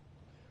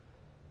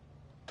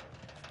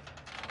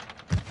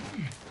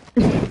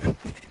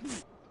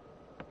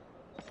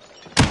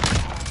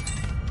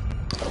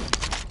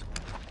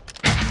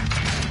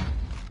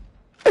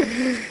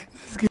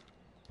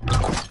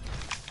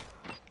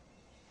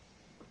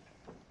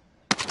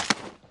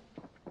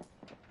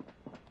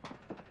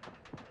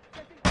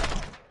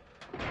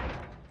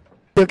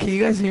 Yo, can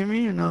you guys hear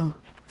me or no?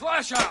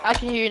 Flash out! I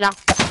can hear you now.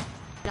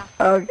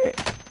 Okay.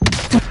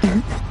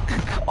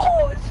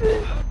 Oh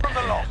shit. From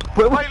the lot.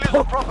 Where we Failures go?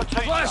 are proper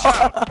team. Flash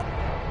out!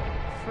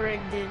 Frig,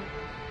 dude.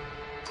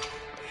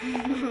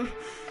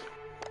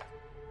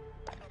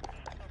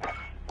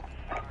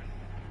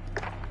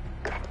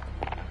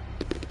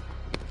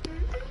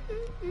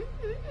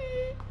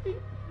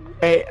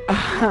 Hey.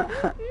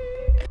 I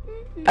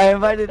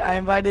invited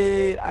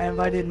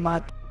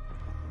Matt.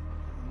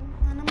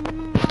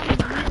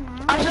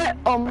 I said,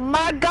 oh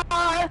my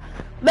god,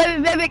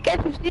 baby,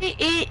 get you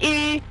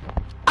see,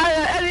 I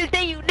got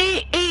everything you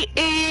need,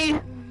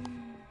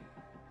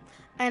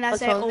 And I What's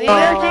said, up? oh,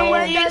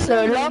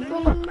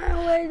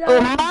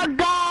 Oh my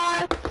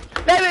god,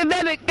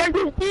 baby, get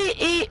you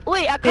see,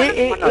 wait, I kind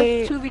of want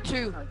a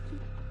 2v2.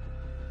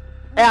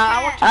 Yeah,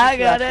 I want 2v2. I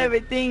got actually.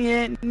 everything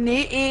in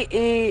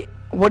need.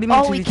 What do you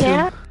mean Oh, we 2v2?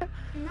 can?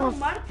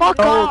 Fuck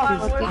No,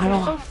 off.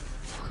 'cause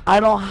I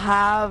don't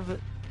have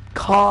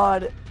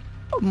COD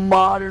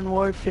Modern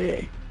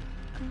Warfare.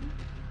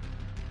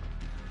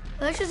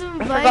 Let's just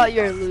invite forgot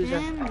you're a loser.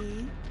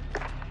 Sammy.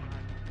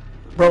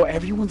 Bro,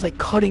 everyone's like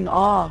cutting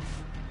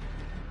off.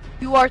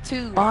 You are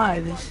too.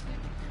 Why this?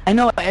 I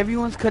know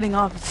everyone's cutting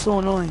off. It's so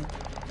annoying.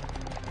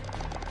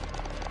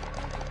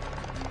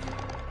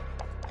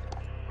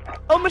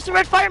 Oh, Mr.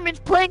 Red Fireman's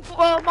playing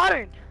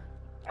Modern.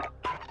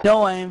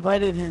 No, I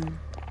invited him.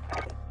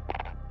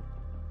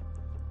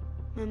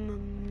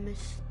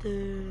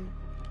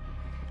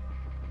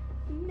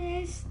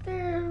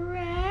 Mr.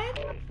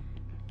 Red?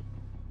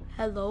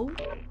 Hello?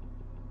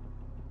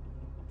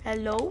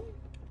 Hello?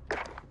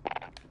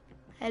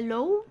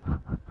 Hello?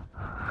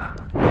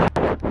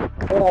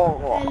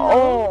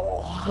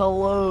 Oh,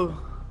 hello.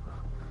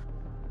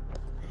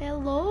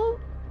 Hello?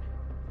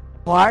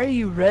 Why are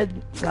you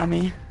red,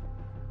 Sammy?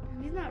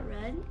 He's not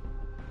red.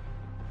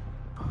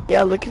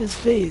 Yeah, look at his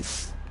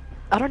face.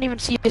 I don't even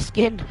see his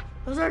skin.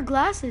 Those are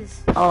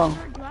glasses. Oh. Those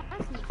are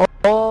glasses.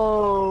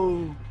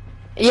 Oh.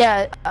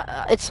 Yeah,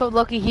 it's so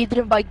lucky he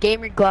didn't buy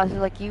gamer glasses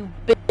like you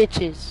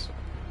bitches.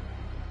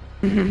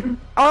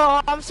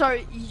 Oh, I'm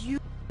sorry.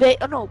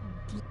 Oh no,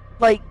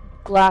 like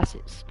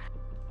glasses.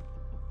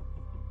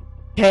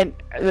 Can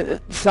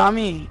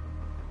Sami?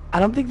 I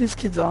don't think this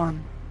kid's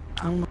on.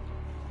 I don't know.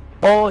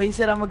 Oh, he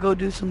said I'm gonna go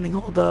do something.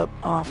 Hold up.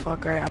 Oh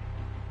fuck! Alright.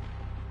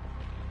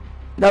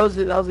 That was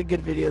a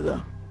good video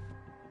though.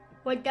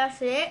 Wait,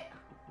 that's it?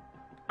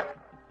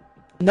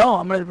 No,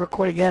 I'm gonna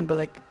record again, but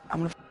like I'm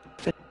gonna.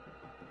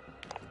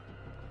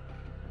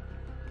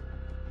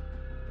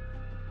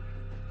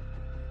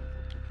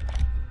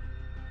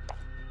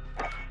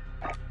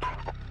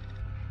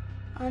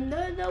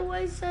 Under the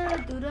white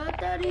sun, do da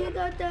da dee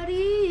da da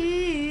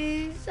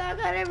I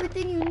got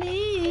everything you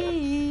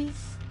need.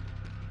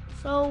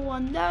 So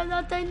under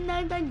the ding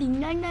ding ding ding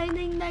ding ding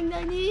ding ding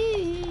ding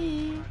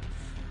ding.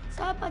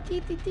 Sapa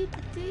ti ti ti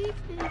ti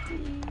ti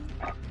ti.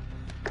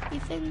 You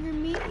finger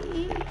me.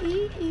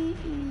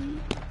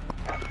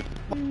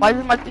 Why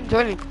is my thing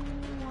joining?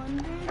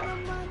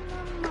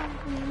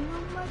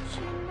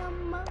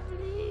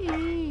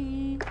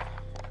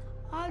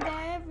 I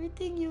got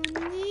everything you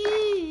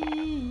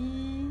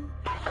need.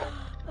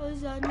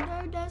 Cause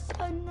under the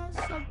sun,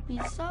 sa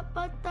pisa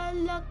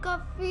patala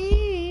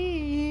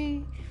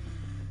kafi.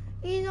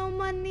 Ino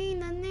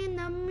manina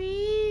ninami.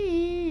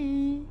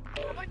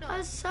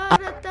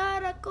 Asara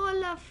tara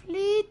kola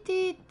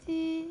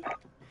flititi.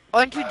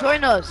 Why don't you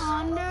join us?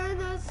 Under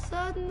the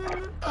sun,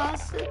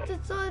 the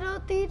soro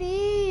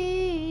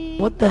tiri.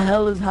 What the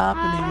hell is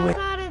happening with?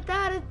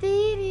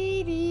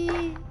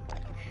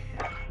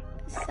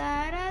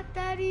 Sara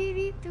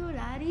tariri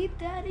turari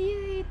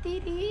tariri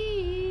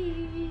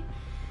tiri.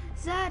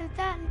 Sara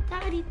tari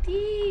tari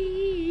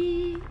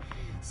ti.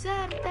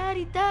 Sara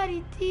tari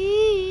tari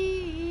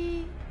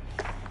ti.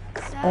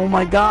 Oh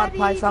my God,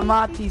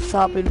 Paisamati,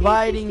 stop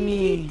inviting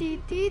me.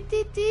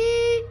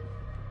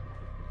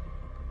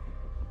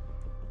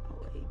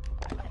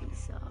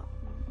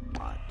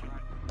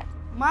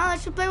 Ma, I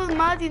should play with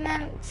Marty and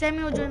then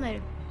Sammy will join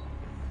later.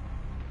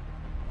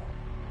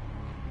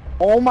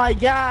 Oh my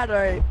God!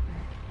 Alright.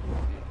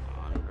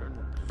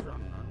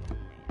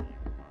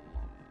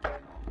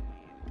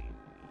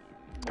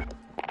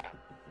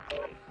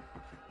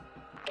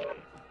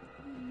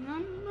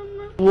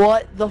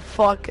 What the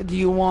fuck do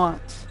you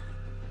want?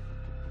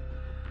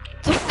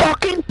 To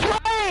fucking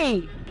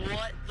play!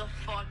 What the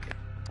fuck?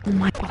 Oh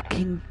my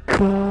fucking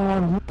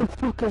God, what the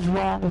fuck is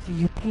wrong with you,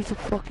 you piece of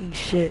fucking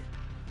shit?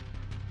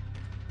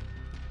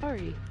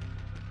 Sorry.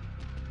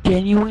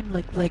 Genuine,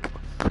 like...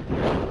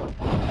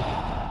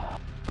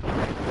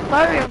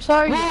 Sorry, I'm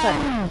sorry.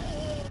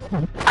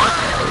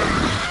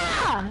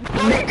 Ah!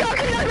 You're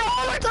talking like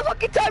all the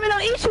fucking time and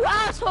I'll eat you,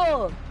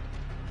 asshole!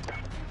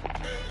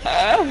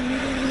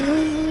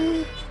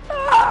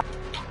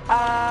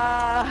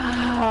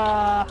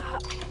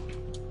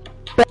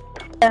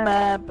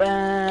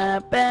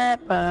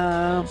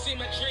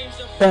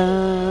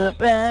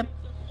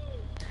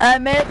 I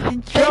met the They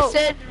joke.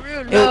 said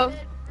Rulo.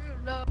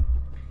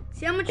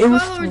 See how much It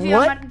was followers you have,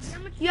 what? Marty?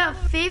 You have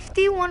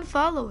 51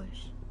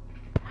 followers.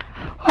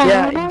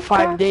 Yeah, in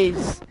 5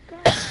 days.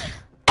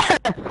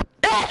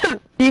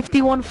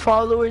 51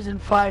 followers in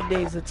 5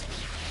 days. That's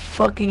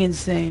fucking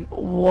insane.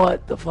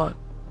 What the fuck?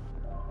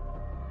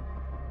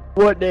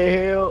 What the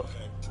hell?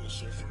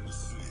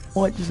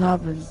 What just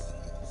happened?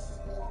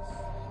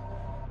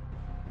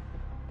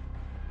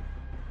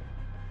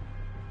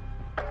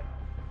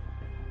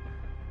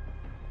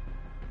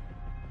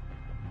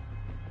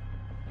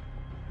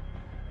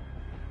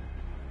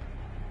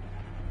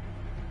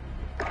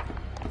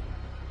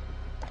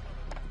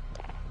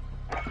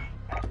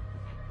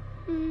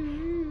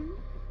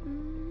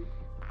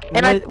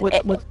 And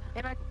what?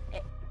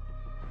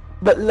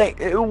 But like,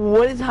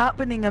 what is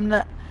happening?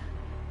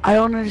 I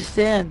don't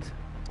understand.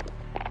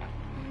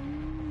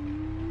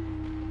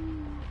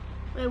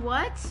 Wait,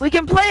 what? we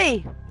can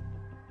play!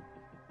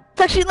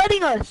 It's actually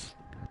letting us!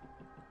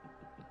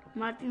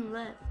 Martin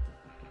left.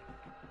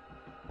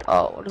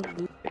 Oh, what a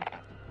loser.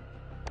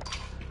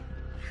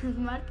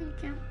 Martin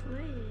can't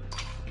play it.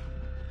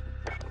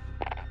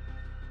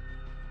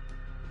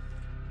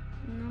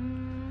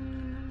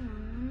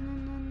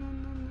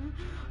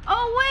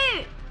 Oh,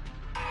 wait!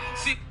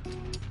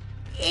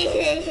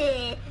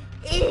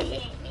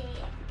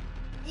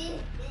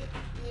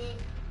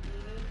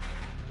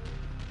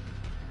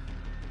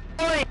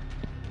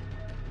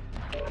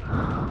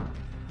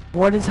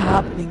 What is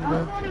happening,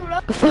 bro?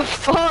 What the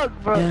fuck,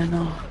 bro? Yeah,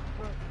 no.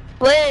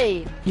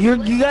 Play. You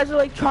guys are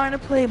like trying to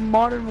play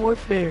Modern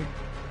Warfare.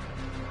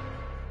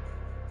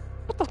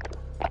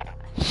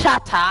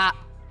 Shut up.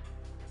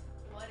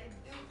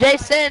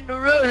 Jason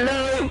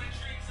Derulo.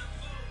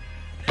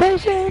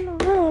 Jason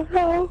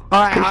Derulo.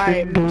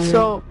 Alright.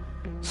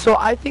 So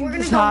I think We're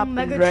this gonna go happened,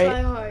 mega right?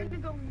 try hard.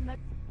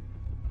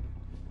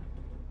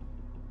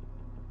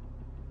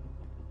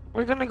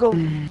 We're gonna go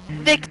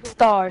big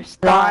stars.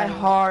 Die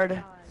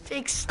Hard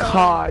Fake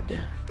star. COD.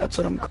 That's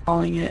what I'm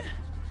calling it.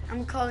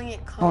 I'm calling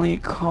it call. Calling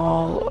it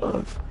Call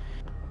of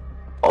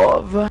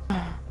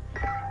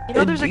You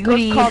know there's a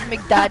Duty. gun called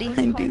McDaddy?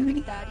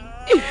 Duty.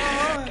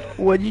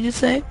 What did you just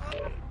say?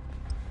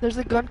 There's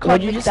a gun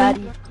called What'd you just say?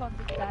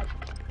 McDaddy.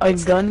 A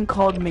gun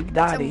called It's a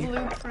McDaddy.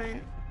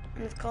 blueprint.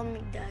 And it's called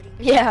McDaddy.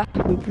 Yeah.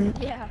 Blueprint?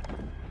 Yeah.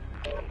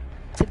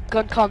 It's a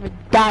gun called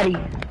McDaddy.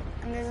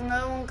 And there's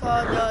another one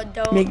called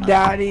Doe.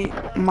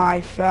 McDaddy,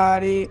 my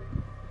fatty.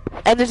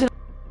 And there's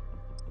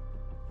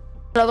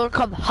another one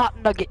called Hot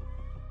Nugget.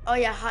 Oh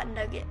yeah, Hot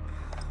Nugget.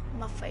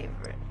 My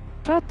favorite.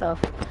 Shut the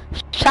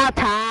Shut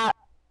up.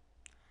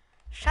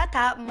 Shut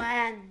up,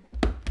 man.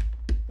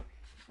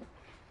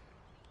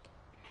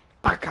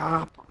 Fuck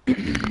up.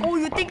 Oh,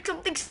 you think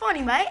something's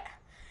funny, mate?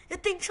 You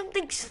think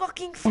something's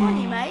fucking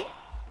funny, mate?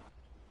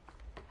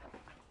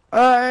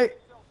 Alright.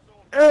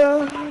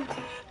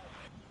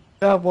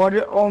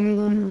 Water.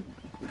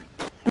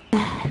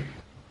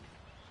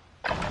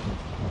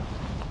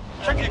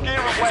 Check your gear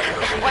and weapons.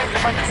 Wait to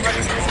make it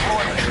ready for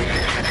deployment.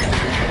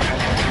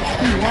 What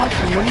are you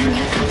watching?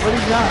 What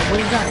is that? What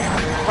is that?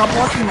 Stop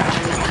watching that.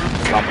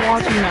 Stop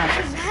watching that.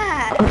 What's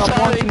that? Stop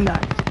Sorry. watching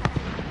that.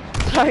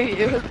 Sorry,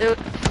 it was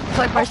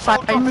like my Hostile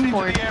science dropping into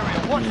porn. the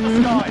area. Watch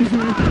the skies.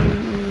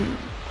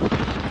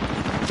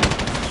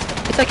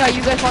 It's like how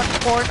you guys watch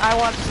porn, I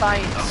watch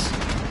science.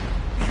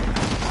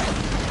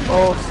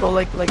 Oh, so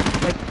like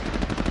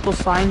little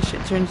science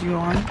shit turns you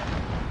on.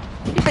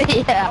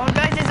 Yeah. Oh,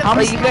 guys, there's a How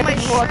many person you on my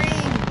guys watch- stream.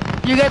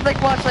 You guys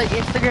like watch like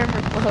Instagram or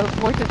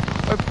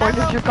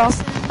portraiture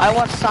calls? I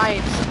watch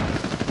science.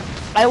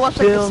 I watch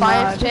like Bill the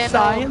science Nye, the channel.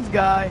 science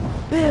guy.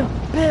 Bill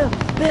Nye,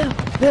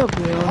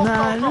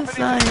 the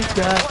science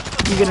guy.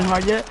 You getting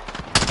hard yet?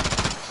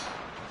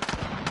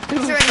 He's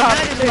already Stop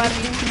nutted, putting buddy.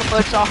 too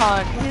much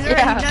on. He's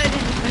Yeah. already nutted.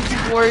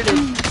 He's worded.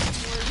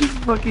 He's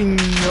fucking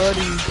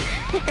nutty.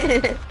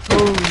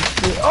 Holy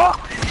shit. Oh,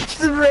 she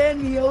just ran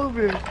me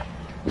over.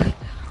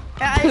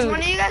 Is one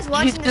of you guys You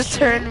watching this just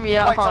turned me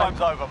on. Playtime's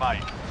over,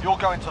 mate. You're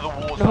going to the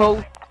war zone.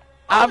 No.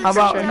 I'm How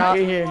about sure right not.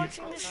 here?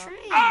 watching the stream.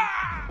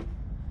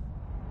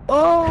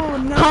 Oh,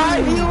 no.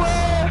 Hi,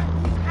 viewer.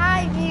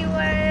 Hi,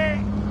 viewer.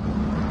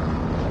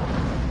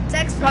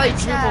 Text me Probably in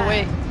the drove chat.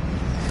 away.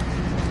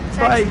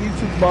 Probably a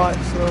YouTube bot,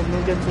 so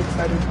don't get too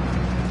excited.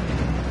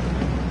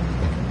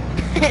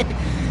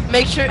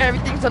 Make sure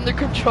everything's under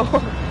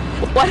control.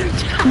 What?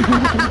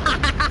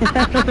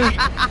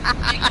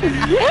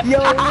 Yo,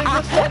 we're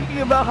just talking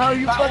about how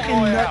you Battle fucking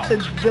Royale.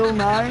 nuts at Bill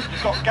Nye.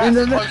 You've got gas And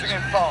then- closing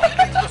in fast.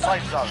 Get to the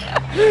safe zone.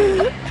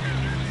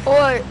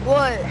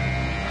 What?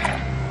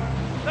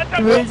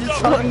 We were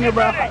just talking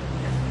about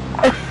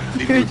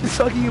we were just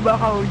talking about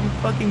how you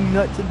fucking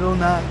nuts at Bill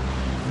Nye.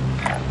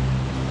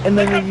 And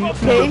then the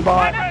YouTuber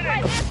bot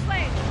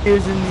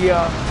appears in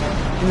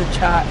the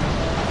chat.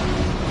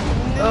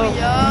 New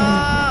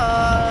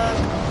York.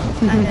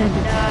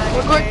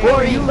 We're going What are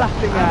for you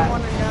laughing I at?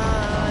 wanna know.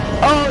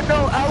 Oh no,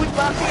 I was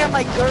laughing at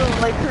my girl,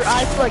 like her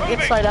eyes were like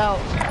inside out.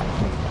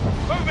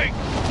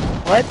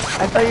 What? I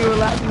thought you were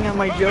laughing at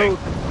my joke.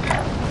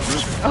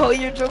 Oh,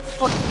 your joke's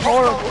fucking Hostile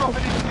horrible.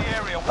 dropping into the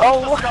area. Watch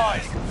Oh, the what?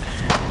 skies.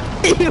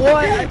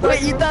 What? I thought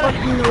Wait, you you were thought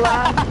fucking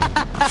laughing.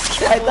 I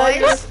thought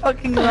you were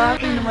fucking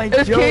laughing at my I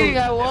was kidding,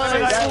 joke. I won.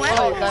 Since I when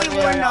won, we I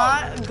were won.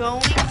 not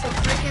going to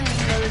freaking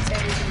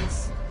military base?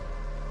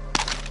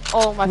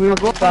 Oh my We were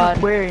going fucking to god.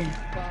 Aquarium.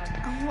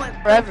 What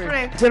Forever. the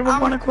frick? Said we're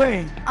going to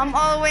Aquarium. I'm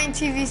all the way in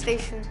TV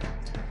station.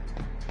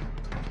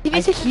 TV I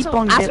station's keep so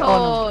on getting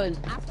asshole.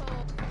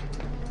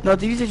 No,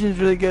 TV station is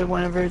really good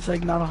whenever it's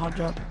like not a hot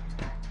drop.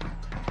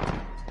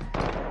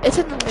 It's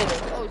in the middle.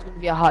 It's always gonna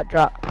be a hot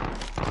drop.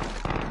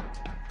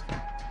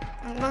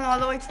 I'm going all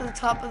the way to the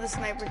top of the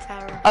sniper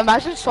tower.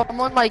 Imagine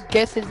someone like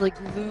guesses like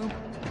lube.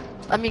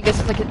 I mean,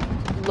 guesses like a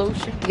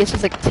lotion.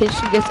 Guesses like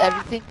tissue. Guesses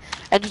everything,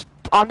 and just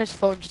on his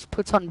phone just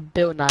puts on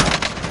Bill Nye.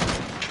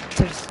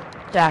 Just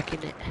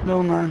jacking it.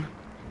 No, man.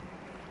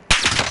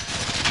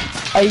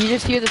 You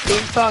just hear the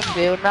theme song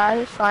Bill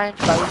Nye Science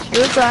Fellowship.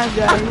 Good time,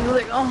 guys. You're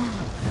like, oh.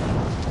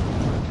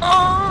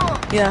 Oh.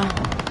 Yeah.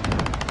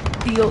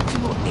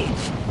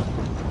 BO2H.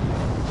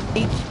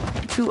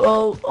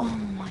 H2O. Oh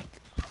my.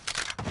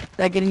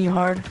 That getting you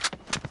hard?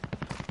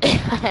 No,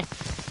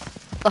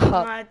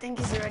 I think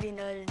he's already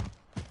nutted.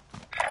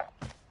 I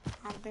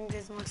don't think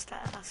there's much to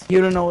ask.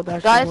 You don't know what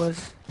that Guys? shit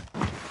was.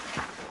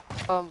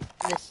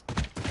 This.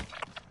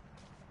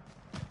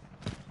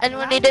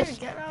 Anyone I'm need gonna this?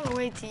 get all the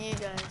way to you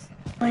guys.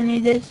 I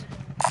need this.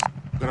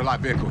 Got a light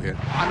vehicle here.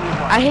 I'm your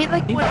I hate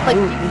like when like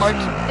Ooh, people mark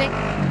something.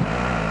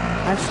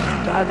 That's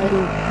that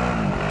little.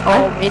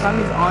 Oh,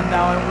 Tommy's on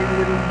now, and we're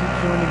literally just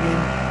joining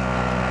again.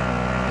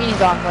 He's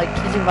on, like,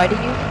 he's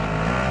inviting you?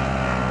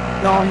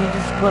 No, he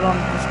just put on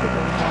Discord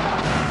that he's on.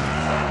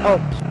 Oh,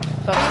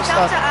 Can you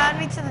tell him to add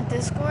me to the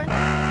Discord?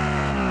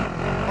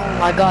 oh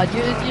my god,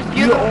 you're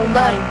You, the oh one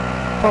my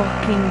that...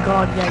 fucking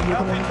god, yeah,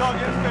 you're the Healthy one.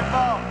 target has been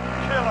marked.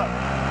 Kill him.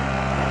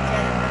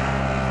 Okay.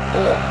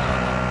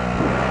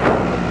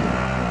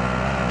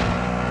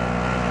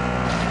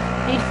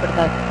 Need for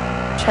that.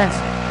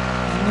 Chest.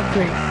 You look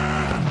great.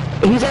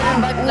 He's at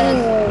my place.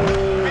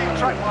 Being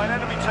tracked by an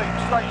enemy team.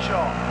 Stay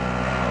sharp.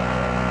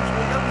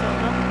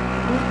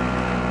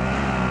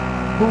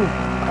 Who?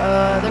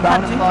 They're kind of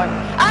Bounty? far.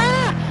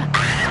 Ah!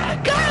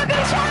 God, I'm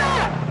gonna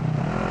shot!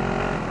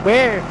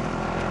 Where?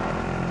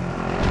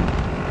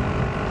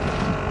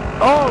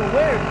 Oh,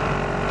 where?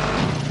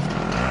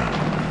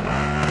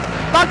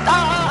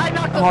 I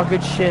knocked him. Oh,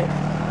 good shit.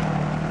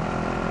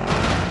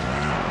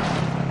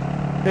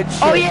 Good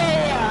shit. Oh,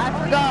 yeah,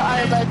 I forgot.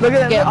 I let Look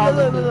at get that, all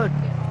look, of look, them. look,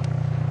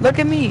 look. Look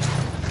at me.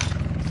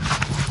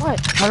 What?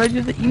 How do I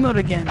do the emote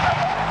again?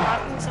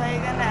 So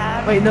you're gonna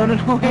add Wait, no, wait,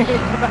 come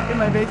back in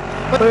my base.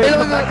 Wait, Wait, look,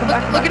 come back, come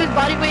back, come look back. at his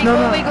body. Wait, No,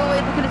 go no. away,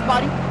 look at his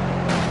body.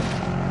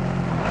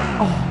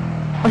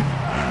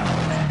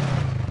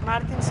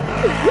 Martin, so you're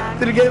gonna add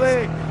Did it get,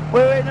 wait,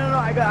 no,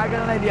 I got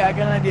an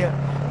idea.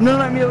 No,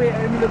 Emilio,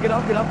 get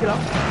off, look. Are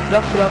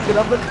you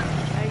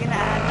gonna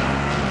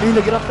add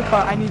Emilio, get off the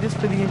car, I need this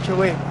for the intro,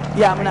 wait.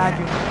 Yeah, I'm gonna add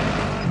you.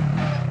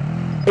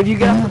 If you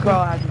get off the car,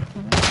 I'll add you.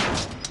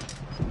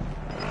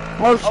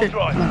 Oh shit.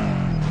 Hold right.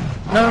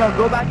 No,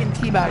 go back and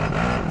teabag.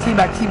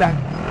 Teabag.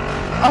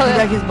 Oh, Teabag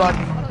yeah. his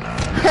body.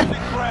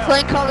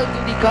 Playing Call of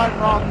Duty gone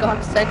wrong,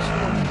 gone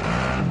sexual.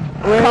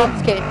 Where?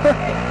 Cops came.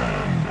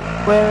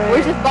 Where?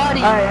 Where's his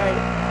body? Alright.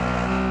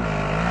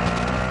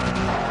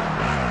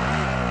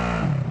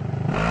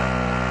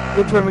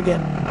 Good for him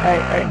again.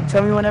 Alright.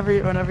 Tell me whenever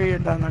you're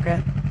done,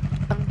 okay?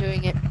 I'm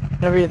doing it.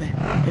 Whenever you're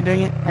there. You're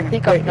doing it? I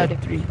think Wait, I'm nutting.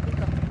 3. Dude,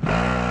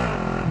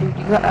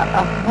 you got,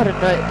 I'm about to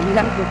nut. You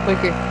gotta go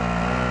quicker.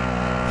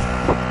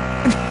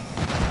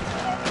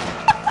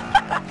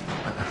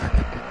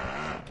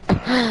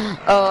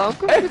 Oh, I'm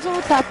confused on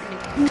what's happening.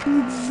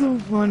 It's so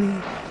funny.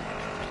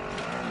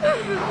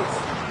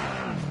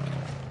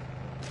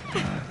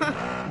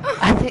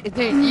 I think,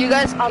 dude, you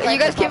guys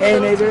came Hey, a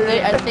little too neighbor.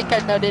 late. I think I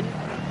nutted.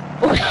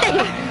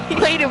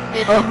 Wait a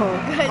minute.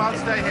 Oh. Come on,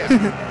 stay here.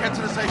 Head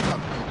to the safe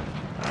zone.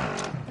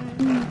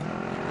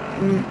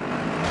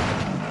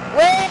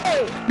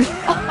 Wait!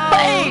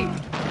 Wait!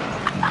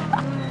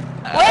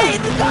 Wait,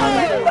 the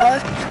door!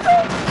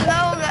 No,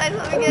 guys,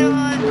 let me get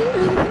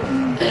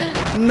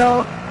one. No.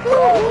 Oh,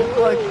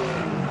 fuck.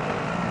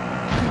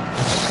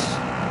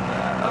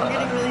 I'm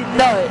getting really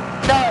No.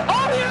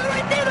 Oh, they're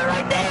right there, they're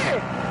right there!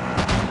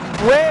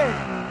 Where?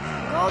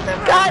 Go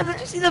there, Guys, did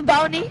you see the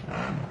bounty?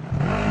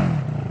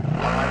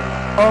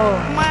 Oh.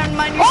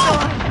 man, you're so.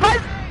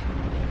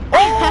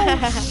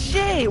 Oh,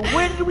 shit.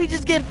 Where did we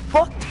just get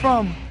fucked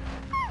from?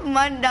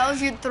 Man, that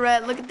was your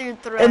threat. Look at your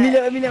threat.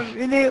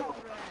 Emilio.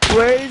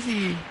 Where is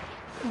he?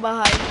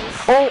 Behind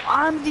us. Oh,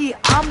 I'm the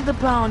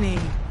bounty.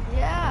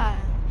 Yeah.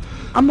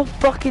 I'm a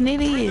fucking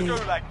idiot.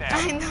 Gulag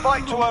I know. now.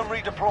 Fight to earn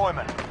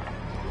redeployment.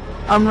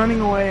 I'm running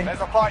away. There's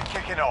a fight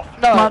kicking off.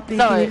 No, Marty,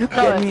 no, can you no,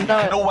 get me? You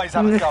can no. always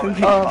have a go at Oh, the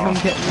come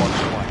advance. get me. Watch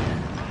the way.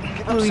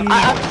 Give them some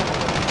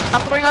Please.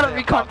 I'm throwing out a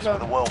recon bucks for the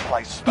drone. well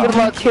placed Don't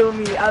start. kill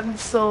me. I'm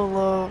so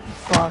low.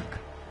 Fuck.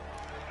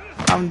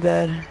 I'm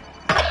dead.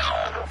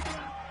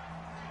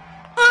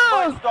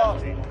 Fight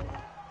started.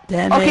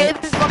 Damn Okay,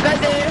 it. this one guy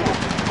there.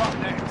 Up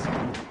next.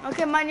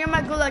 Okay, man, you're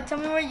my gulag. Tell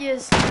me where he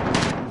is.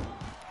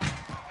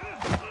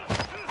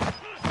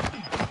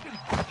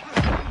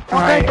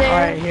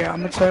 Alright, here.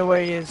 I'm gonna tell you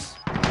where he is.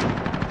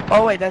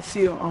 Oh, wait, that's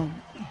you. Oh,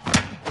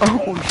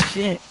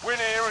 shit. Win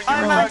here and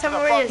Alright, you man, return to tell the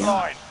me where he front is.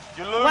 line.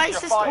 You lose, Why your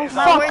is this? fight Oh, is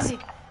man, over. where is he?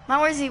 Man,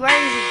 where is he? Where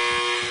is he?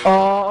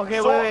 Oh, okay,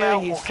 Sort wait. him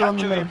out He's or still in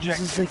the capture the middle. He's just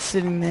objective. like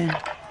sitting there.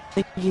 I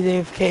think he's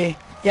AFK.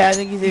 Yeah, I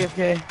think he's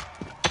AFK.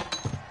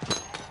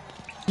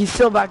 He's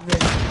still back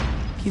there.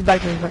 He's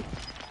back there.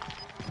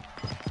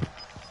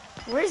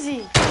 Where is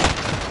he?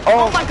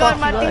 Oh, my god, he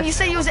Martin, left. you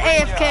said he was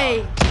AFK.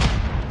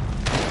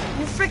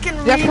 You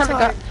freaking That's kind of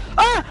guy. retard.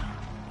 Ah!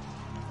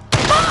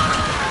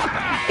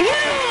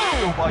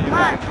 Still by your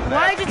Man, back.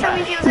 why did you tell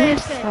me he was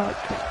AFK? Fuck.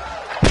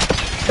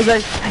 Cause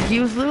like, he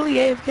was literally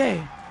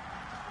AFK.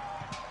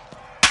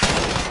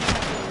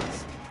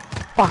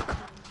 Fuck.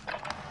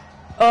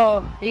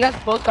 Oh, you guys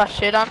both got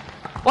shit on.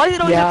 Why you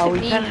don't Yeah, have to we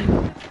me?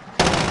 kinda...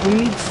 We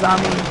need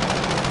Sami.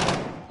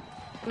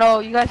 No,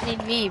 you guys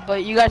need me,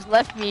 but you guys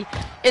left me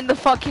in the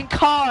fucking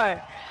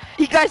car.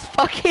 You guys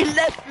fucking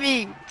left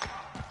me.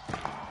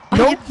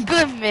 Nope. It's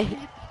good,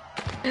 man.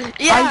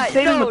 Yeah,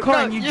 stayed in the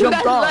car and you jumped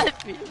guys off.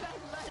 left me.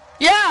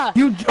 Yeah.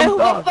 You And jumped who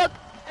the off. fuck-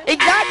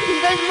 Exactly,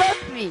 you guys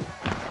left me.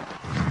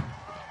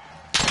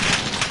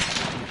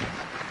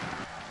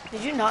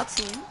 Did you not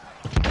see him?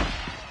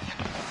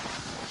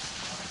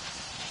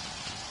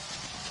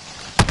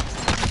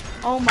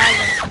 Oh my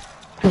god.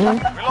 We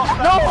lost that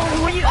No,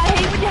 I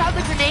hate when you have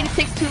the grenade, it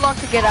takes too long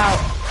to get out.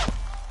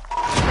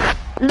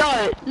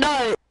 No,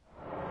 no.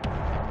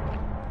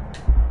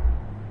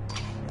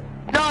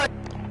 No.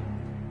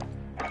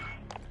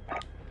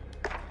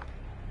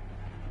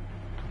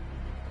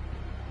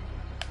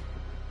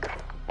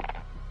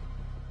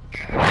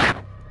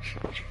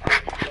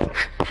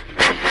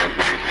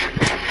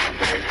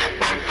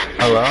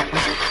 Hello?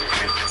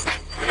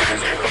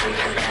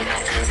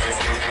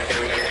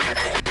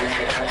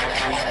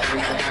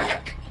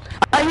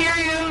 I hear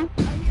you.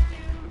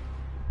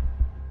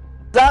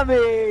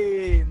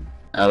 Zombie!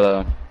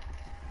 Hello.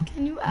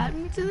 Can you add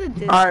me to the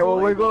Discord? Alright,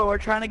 well we're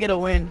trying to get a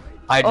win.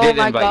 I Oh did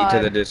my invite you to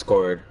God. the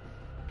Discord.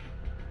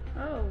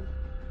 Oh.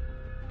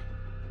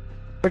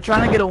 We're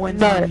trying to get a win.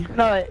 No, Tommy.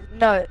 no,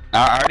 no.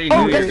 I already Oh,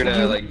 knew you were yes, gonna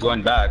you- like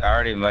join back. I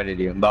already invited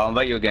you, but I'll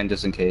invite you again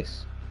just in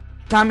case.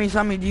 Tommy,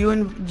 do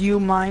you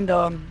mind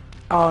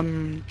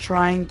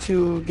trying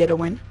to get a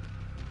win?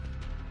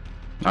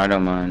 I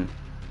don't mind.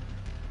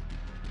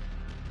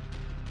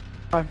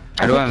 Alright.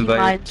 How do I think he invite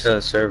you minds. to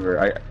the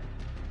server?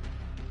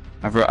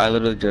 I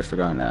literally just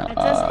forgot now. It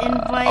says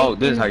invite Oh,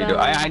 this is how you do it.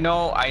 invalid. I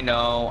know. I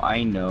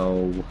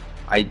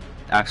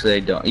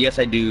don't. Yes,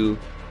 I do.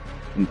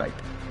 Invite.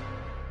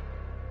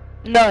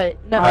 No,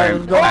 no. Alright,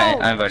 let's go.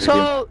 I invited you.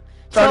 So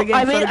Start again,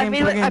 I start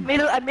made again.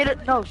 I made it.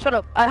 No, shut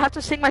up. I have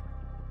to sing my.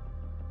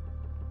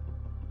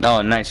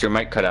 Oh, nice. Your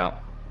mic cut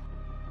out.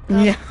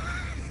 Yeah.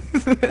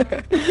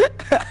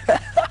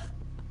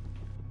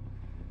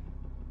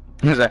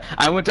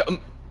 I went to.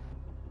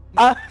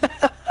 I'm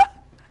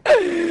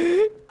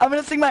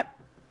gonna sing my.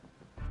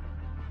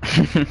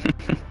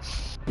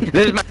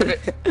 This is my. Can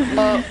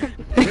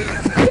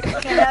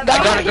I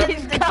Guys, be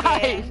the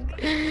guys.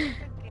 gang?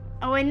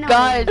 Oh wait, no.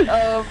 Guys,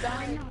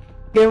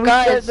 Can we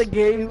Guys. start the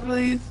game,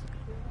 please?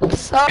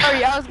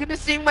 sorry, I was gonna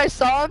sing my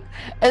song,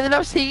 and then I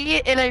was singing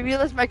it, and I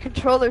realized my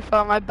controller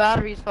fell, my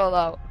batteries fell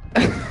out.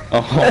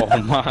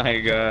 Oh my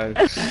god.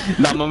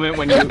 That moment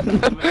when you.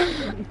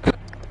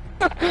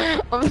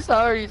 I'm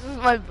sorry, this is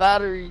my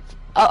batteries.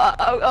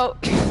 Oh.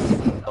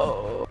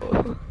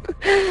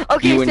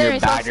 Okay, You and your Sammy,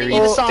 so I'm batteries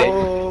singing the song.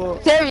 Oh.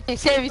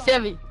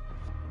 Sammy.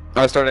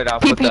 I started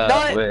off with PP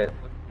nut. with.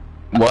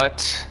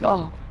 What?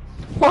 Oh.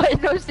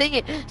 What? No, sing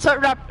it.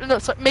 Start rap. No,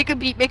 make a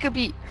beat.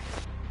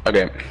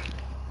 Okay.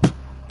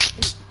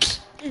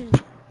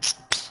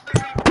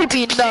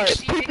 Pee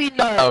nut.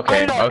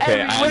 Okay, I know,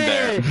 okay, I'm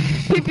there.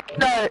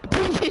 everywhere.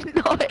 Pee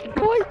nut.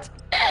 What?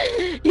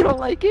 You don't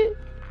like it?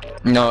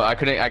 No, I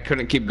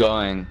couldn't keep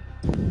going.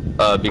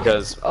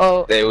 Because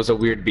Oh. it was a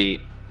weird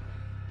beat.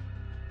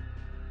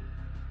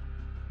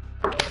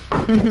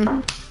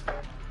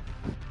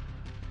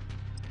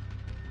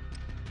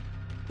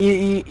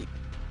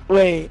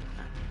 Wait.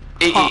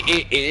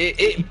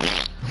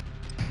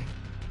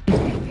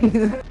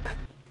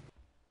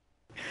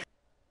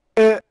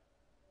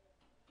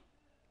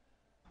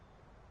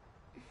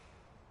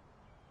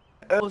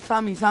 Oh,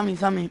 Sammy.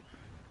 Sammy.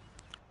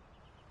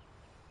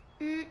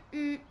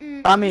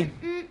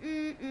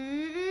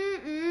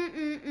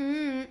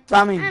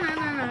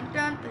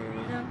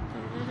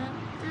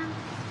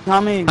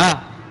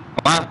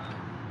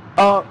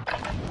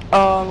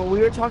 We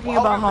were talking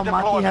about how Welcome to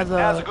Maki has deployment.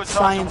 Now's a a good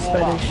time to science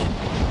warm up. fetish.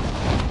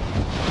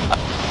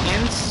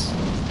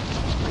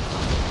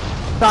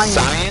 Science? Science.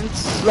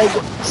 Science? Like,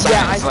 yeah, I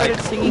Science, started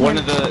like, singing one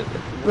him- of the.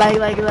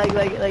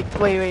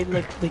 wait,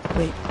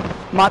 wait.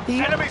 Mati,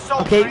 Enemy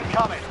soldier okay,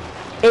 incoming.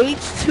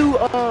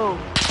 H2O.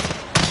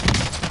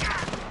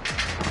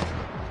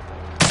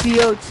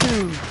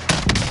 CO2.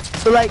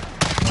 So like,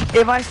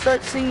 if I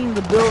start singing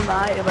the Bill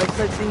Nye,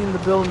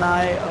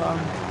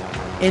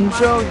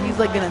 intro, he's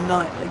like gonna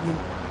nut. Like,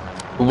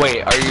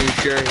 Wait, are you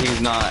sure he's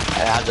not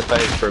has a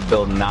fetish for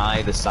Bill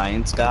Nye, the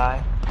science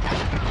guy?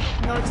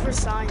 No, it's for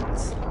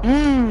science.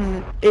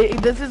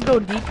 does this go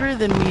deeper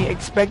than we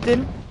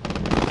expected?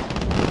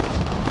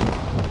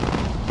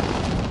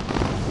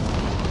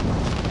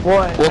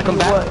 What? Welcome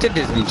back What? to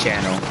Disney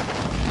Channel. I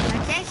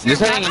can't hear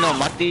Just letting you know,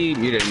 none of Mati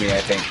muted me,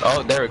 I think.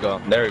 Oh, there we go.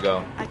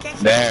 I can't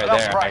hear. There,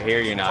 Enough I practice. hear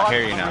you now. Time for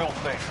the real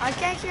thing. I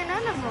can't hear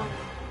none of them.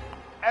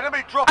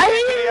 Enemy dropping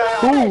into the AR.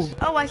 Who?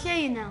 Oh, I hear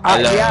you now.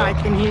 Hello. Yeah, I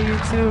can hear you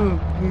too.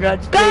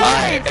 Congratulations.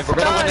 Alright, if we're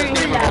gonna win this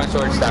game, we're going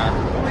swords down.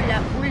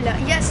 Ula.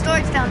 Yes,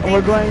 storage down.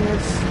 We're going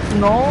this.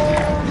 No.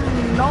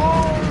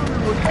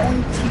 We're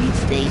going TV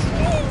station.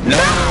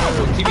 No!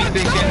 TV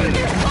station!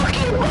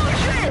 Fucking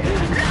bullshit!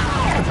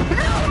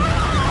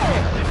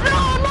 No!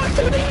 More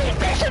TV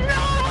station!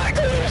 No! More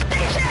TV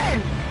station!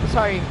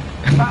 Sorry.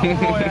 Battle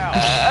Royale.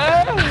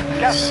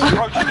 Gas is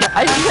approaching.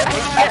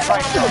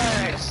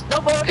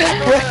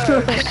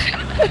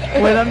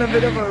 Went on a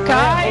bit of a rant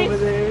Guys. over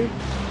there.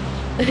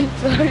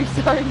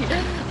 sorry.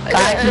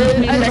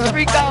 I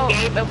freak out.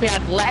 Game if we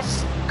had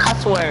less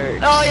cuss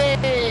words. Oh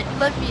yeah.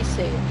 Let me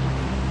say it.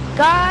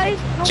 Guys,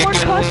 no more Chicken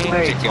cuss wing,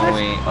 words. chicken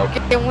wing. Okay.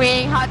 Chicken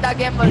wing, hot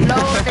dog and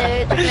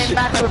bologna, chicken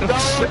macaroni,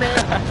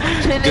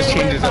 Just change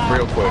chili this up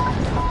real quick.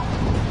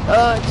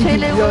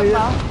 chili Yo, with yo.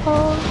 my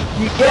phone.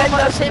 You guys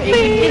must are some be-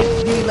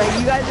 idiots, dude. Like,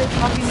 you guys are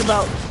talking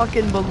about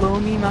fucking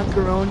bologna,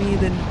 macaroni,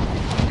 then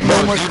no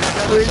more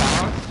cuss words.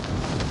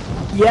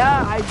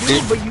 Yeah, I do,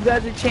 but you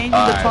guys are changing the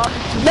Alright. topic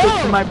too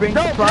quick for my brain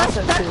to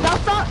process it.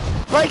 that's not,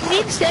 like,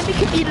 me and Sammy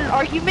can be in an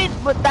argument,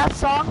 but that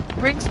song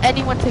brings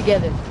anyone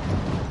together.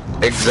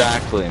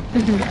 Exactly.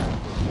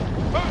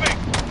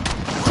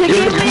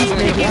 Chicken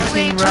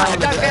wing,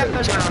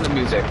 Turn on the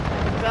music.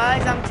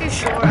 Guys, I'm too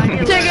short. I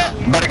need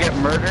Chicken. About to get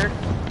murdered.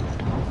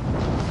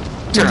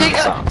 Turn on the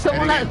song.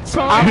 Someone that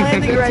song I'm has a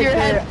landing gun right to your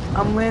there. head.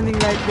 I'm landing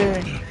right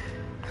there.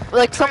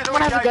 Like,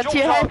 someone has a gun to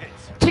your head. Targets.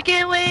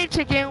 Chicken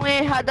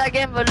wing, hot dog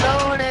and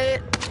bologna.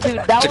 Dude,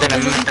 that would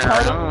literally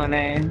tell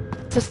them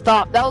to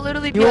stop. That would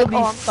literally be You will like, be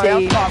oh, I'm sorry, I'll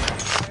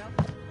saved.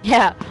 stop.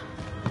 Yeah.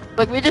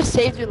 Like, we just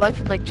saved your life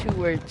in like 2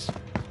 words.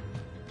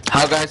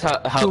 How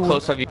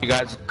close have you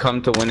guys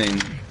come to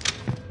winning?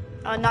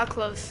 not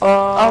close.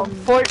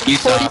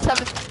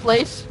 47th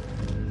place.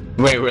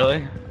 Wait,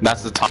 really?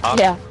 That's the top?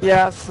 Yeah.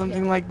 Yeah,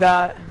 something like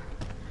that.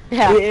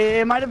 Yeah.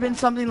 It might have been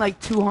something like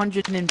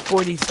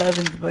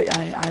 247, but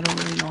I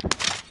don't really know.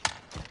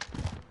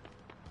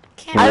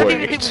 I don't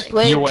even think we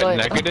played, You went but-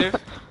 negative?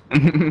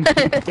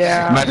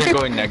 Yeah. Imagine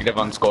going negative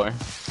on score.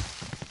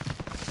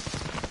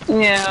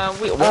 Yeah,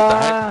 what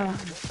the heck?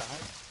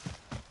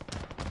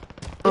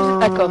 There's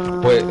an echo.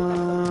 Wait,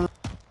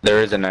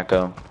 there is an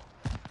echo.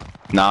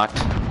 Not.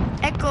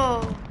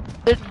 Echo.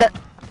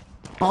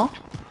 Huh?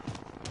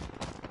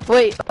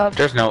 Wait,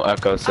 There's no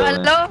echo, silly.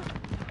 hello?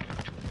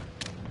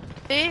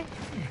 See?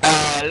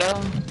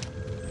 Hello?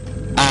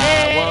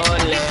 I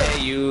won't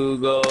let you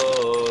go.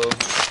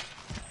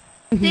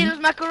 See those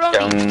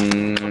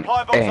macaroni?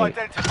 Supply box Hey.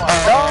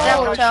 identified.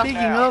 Oh, Location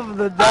speaking now. of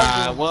the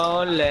I devil.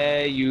 won't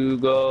let you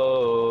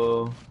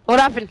go. What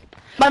happened?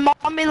 My mom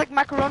made like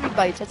macaroni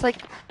bites. It's like,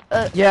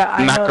 Yeah,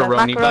 I know.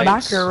 Macaroni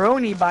bites?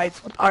 Macaroni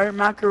bites. Are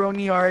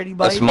macaroni already A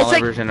bites? smaller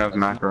like- version of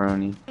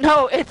macaroni.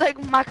 no, it's like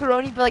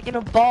macaroni but like in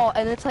a ball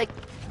and it's like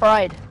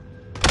fried.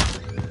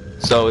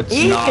 So it's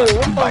Ew, not what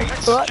the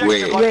bites. fuck?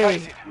 Wait.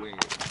 Wait.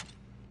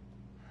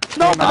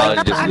 No, but I'll like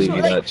not just leave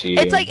actually, that like, to you.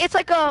 it's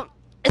like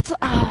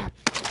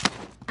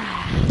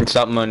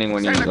Stop moaning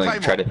when you Send the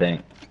like try to claymore.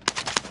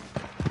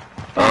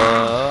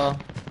 think.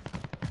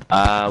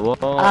 I won't.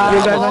 Yo,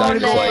 guys, I won't need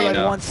to go let for you like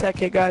know. 1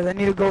 second, guys. I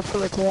need to go for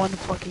like 1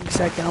 fucking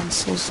second. I'm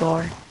so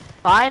sorry.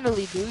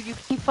 finally, dude. You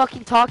keep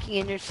fucking talking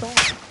and you're so.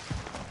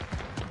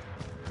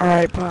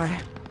 Alright, bye.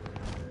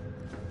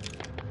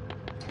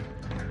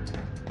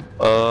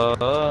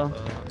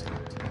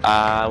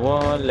 I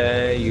won't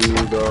let you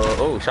go.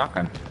 Oh,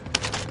 shotgun.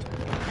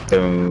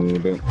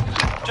 Boom, boom.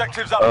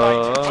 Objectives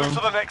updated. Move to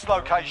the next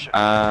location.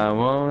 I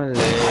won't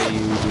let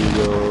you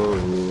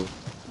go.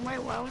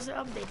 Wait, why was it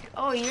updated?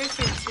 Oh, you're here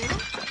too?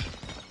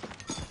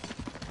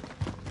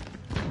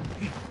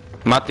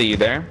 Mati, you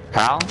there,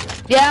 pal?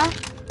 Yeah.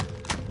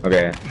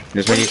 Okay,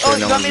 just making sure no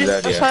you want one's me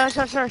to? dead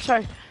yet.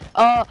 Sorry.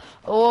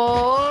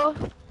 Oh.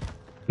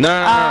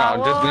 No,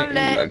 won't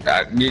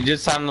you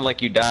just sounded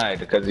like you died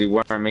because you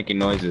weren't making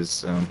noises.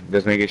 So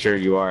just making sure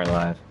you are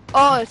alive.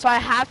 Oh, so I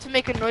have to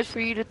make a noise for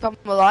you to come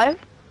alive?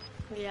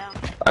 Yeah.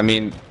 I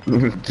mean,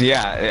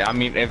 yeah. I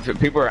mean, if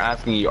people are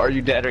asking you, "Are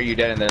you dead? Are you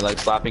dead?" and they're like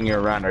slapping you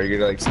around, are you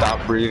gonna like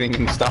stop breathing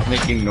and stop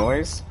making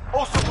noise?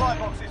 All supply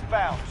boxes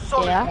found.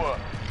 Solid Yeah. work.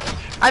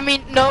 I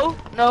mean, no.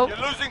 You're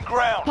losing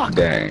ground. Fuck.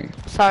 Dang.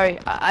 Sorry,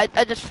 I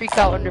just freak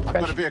out under Got a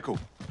pressure. vehicle.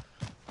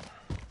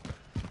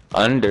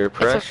 Under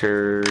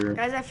pressure.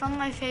 Guys, I found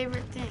my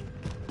favorite thing.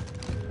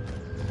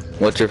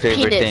 What's your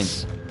favorite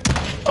Penis. thing?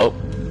 Oh,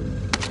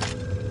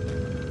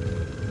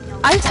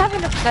 I just have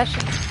an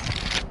obsession.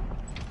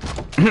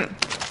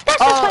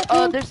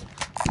 There's.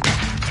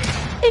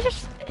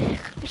 It's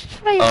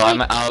just what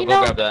I'll you go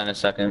know? grab that in a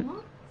second.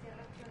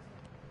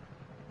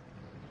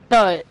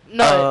 No,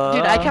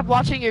 dude, I kept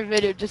watching your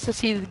video just to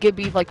see the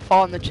Gibby like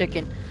fall on the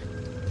chicken.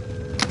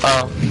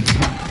 Oh,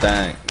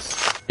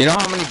 thanks. You know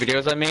how many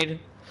videos I made?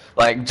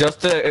 Like,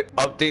 just to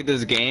update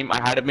this game, I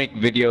had to make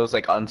videos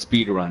like on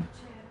speedrun.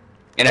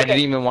 And I didn't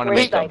even want to We're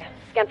make them. inside.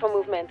 Scan for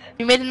movement.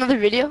 You made another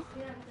video?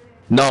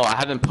 No, I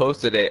haven't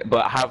posted it,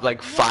 but I have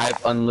like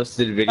 5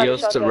 unlisted videos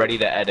to shotgun. ready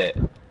to edit.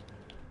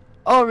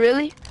 Oh,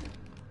 really?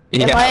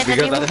 Yeah, I in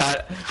any because of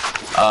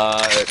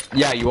I had,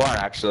 yeah, you are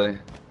actually.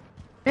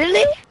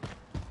 Really?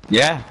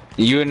 Yeah,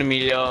 you and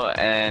Emilio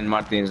and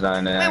Martin's not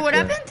in it. Wait, what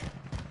actually. happened?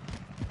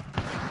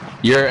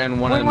 You're in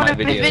one of my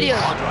the videos.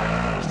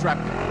 Strap.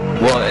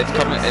 Well, it's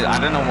coming. I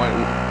don't know when.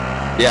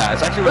 Yeah,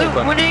 it's actually really Wait,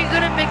 fun. when are you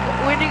gonna make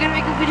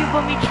a video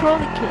about me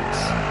trolling kids?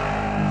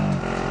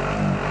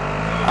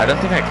 I don't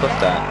think I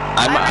clipped that.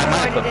 I might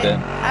have clipped it.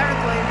 I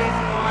recorded it if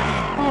you want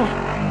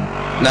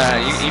it. Nah,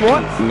 you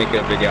can make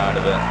a video out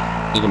of it.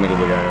 You can make a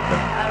video out of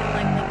it. I don't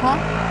like the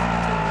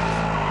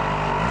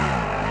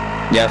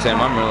Yeah,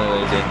 Sam, I'm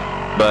really lazy.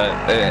 But,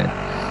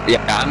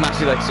 yeah, I'm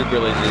actually like super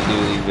lazy to do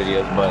these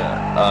videos, but,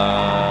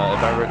 if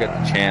I ever get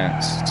the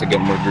chance to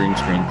get more green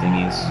screen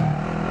thingies.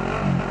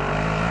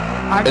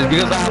 It's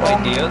because I have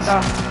ideas. I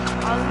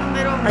was in the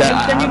middle of Yeah, I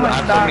send you have, my I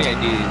have so stuff. many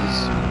ideas.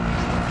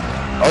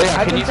 Oh yeah,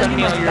 I can can you send send you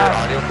me my all your stuff.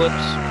 audio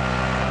clips?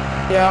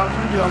 Yeah, I'll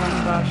send you all my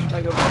stash.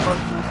 Like a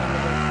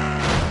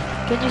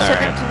Can you send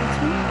Alright. it to me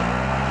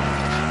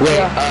too? Wait,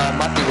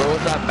 Mati, what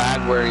was that bag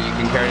where you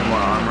can carry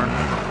more armor?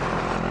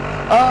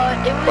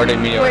 It was Or did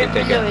Mio where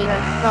take it? Mio is.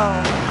 No,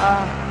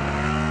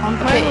 I'm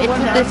Okay, playing it's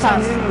one in this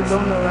house.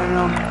 right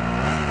now.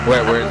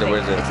 Where is it? Where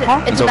is it? it's in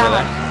over that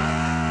there. house.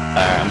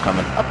 Alright, I'm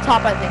coming. Up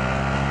top, I think.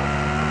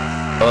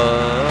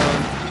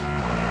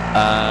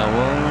 I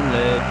won't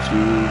let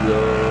you go.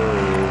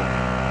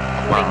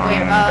 Wait,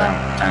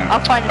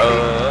 I'll find it for you.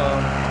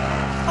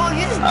 Oh,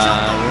 you just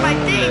jumped over my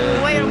thing.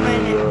 Wait a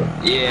minute.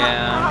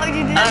 Yeah, How'd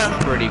you do I'm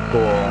that? pretty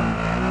cool.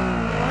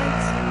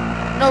 What?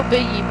 No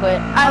biggie, but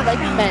I like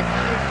men.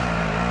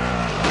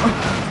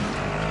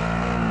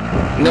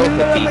 No Let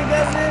me cookie.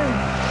 get in.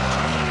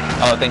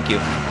 Oh, thank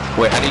you.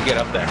 Wait, how do you get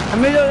up there?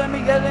 Emilio, let me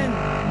get in.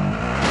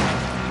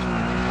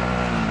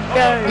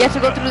 You have to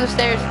go through the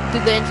stairs to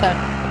the inside.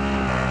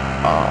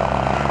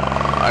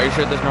 Are you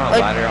sure there's not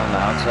a Like- ladder on the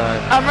outside?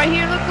 I'm right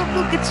here. Look.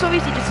 It's so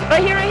easy. Just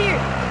right here.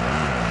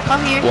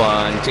 Come here.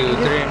 1, 2,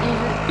 3.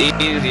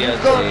 Easy as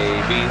Go-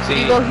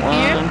 ABC. you go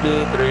here. 1,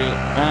 2, 3.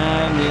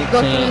 And you Go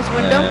through this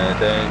window.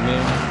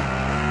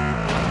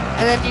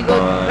 And then you go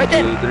 1, right 2,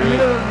 there.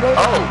 3.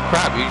 Oh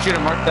crap! You should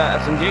have marked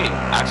that SMG.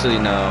 Actually,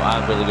 no. I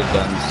have really good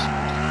guns.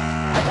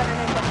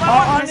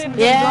 I need the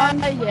gun.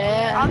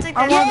 Yeah. I'll take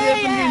I that. want the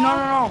SMG.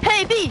 No.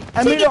 Hey, B, take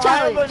Emilio, a I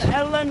have challenge. an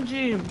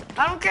LMG. I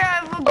don't care. I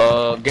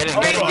have a Get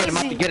in,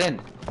 Mati, get in.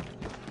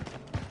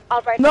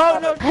 I'll write No,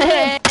 this up.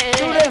 Hey.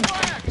 shoot him.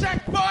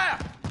 Check fire!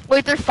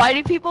 Wait, they're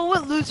fighting people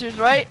with losers,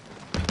 right?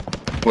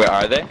 Where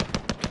are they?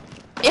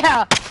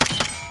 Yeah.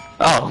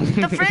 Oh.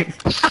 the frick.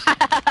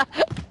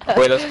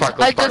 Wait, let's park.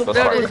 I Let's park. just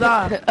Let's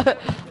park. noticed.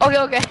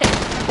 Okay.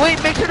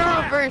 Wait, make sure to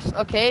reverse,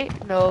 okay?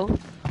 No.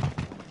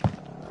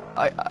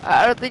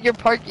 I don't think you're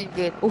parking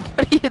good. What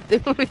are you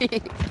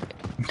doing?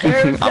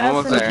 There's the I'm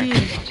almost there.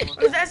 SMG.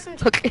 Where's that some?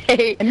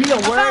 Okay. Emilio,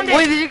 where are you?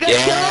 Wait, did you guys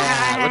kill him?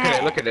 Yeah.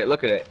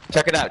 Look at it.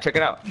 Check it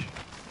out.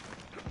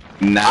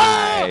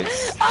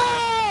 Nice.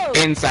 Oh!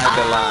 Inside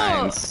the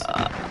lines.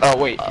 Oh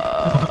wait.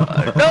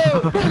 No!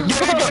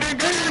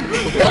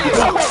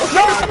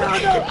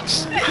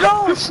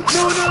 Oh,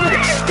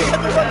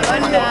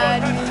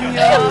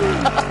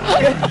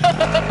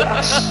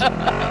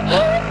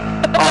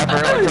 I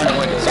forgot we're trying to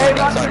win. Hey,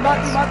 Sorry.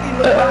 Mati,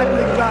 look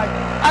back.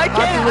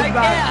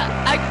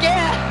 I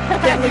can't!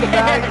 Can't look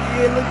back.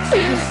 It looks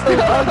just so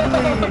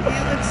ugly.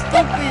 You look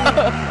stupid.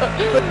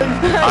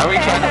 Are we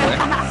trying to win?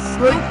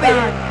 Look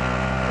back.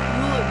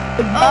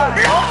 Look back.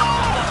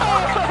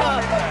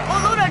 Oh,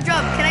 loadout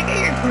drop. Can I get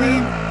your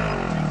claim?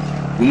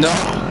 No.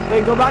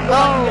 Wait, go back and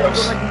get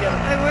it.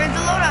 Hey, where's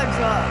the loadout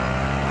drop?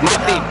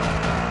 Mati.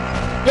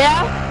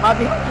 Yeah?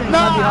 Mati,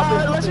 No,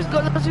 let's just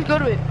go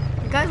to it.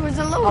 Guys, where's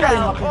the Hop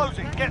loadout? in.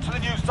 Closing. Get to the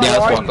new station. Yeah,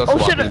 let's Oh,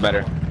 walk. shit. It's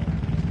better.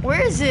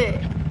 Where is it?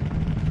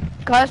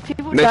 Guys,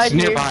 people It's died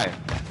here. nearby.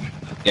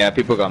 Yeah,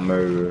 people got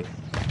murdered.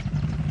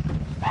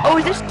 Oh,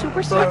 is this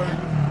Superstore?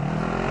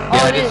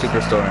 Yeah, it it is is.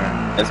 Superstore.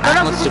 It's No,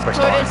 not Atlas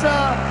Superstore.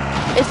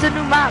 Superstore. It's the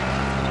new map.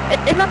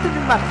 It's not the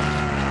new map.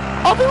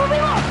 Oh, people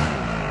lost.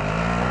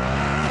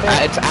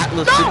 It's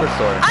Atlas No!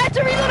 Superstore. I have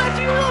to reload.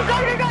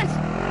 Guys.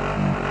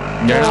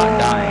 You're not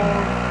dying.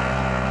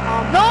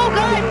 No,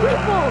 guys,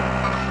 people.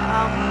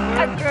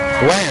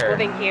 Where?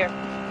 Moving here.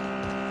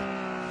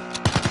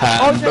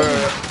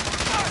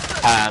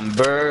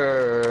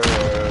 Hamburger.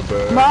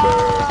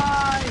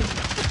 Mine.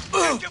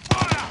 Oh,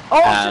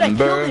 shit, I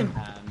killed him.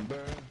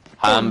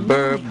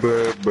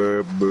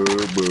 Hamburger.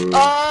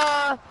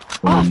 Oh,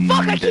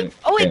 fuck, I keep...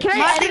 Oh, wait, can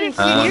I edit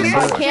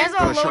it? Here's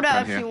our Put a loadout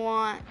shotgun if here. you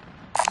want.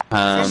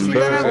 You're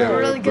gonna have a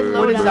really good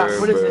What is that? loadout.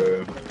 What is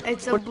it?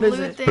 It's a What blue is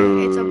it?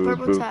 thing. It's a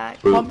purple tag.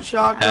 Pump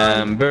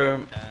shotgun.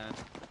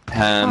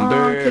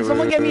 Hamburger. Can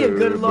someone get me a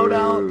good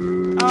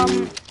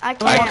loadout? I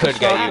can't. I could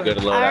get you a good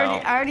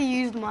loadout. I already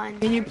used mine.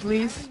 Can you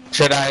please?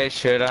 Should I?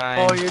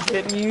 Oh, you're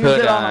kidding. You used Could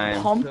it on I?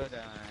 a pump?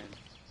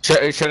 Should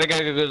I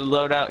get a good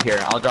loadout? Here,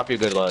 I'll drop you a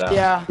good loadout.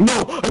 Yeah.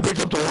 No, I picked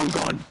up the wrong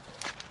gun.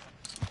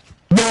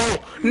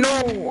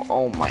 No.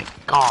 Oh my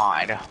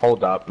god.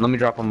 Hold up. Let me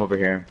drop him over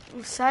here.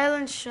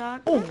 Silent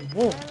shot. Oh,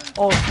 whoa.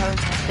 Oh, sorry.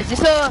 Is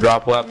this a...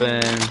 Drop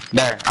weapon.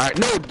 There. Alright,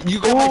 no, you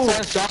go Ooh.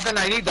 my shotgun.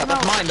 I need that.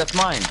 That's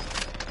mine.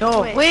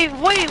 No. Wait.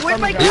 Wait, where'd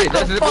my Yeah, gun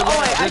that's a come good from? Oh,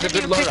 loadout. wait, I That's a didn't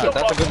good even pick loadout. it.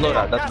 That's a good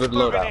loadout. That's a good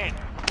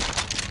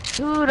loadout.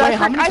 Dude, Wait,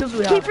 how many I kills do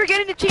we keep have?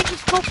 forgetting to change the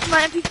scope to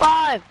my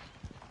MP5.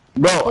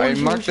 Bro, I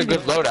shoot, marked a shoot. good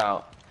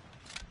loadout.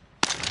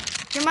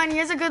 Come on,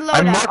 here's a good I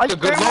loadout. marked a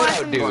good Third one. loadout,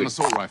 Got an dude.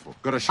 assault rifle.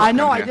 Got a shotgun I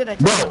know, I here. did. I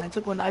Bro.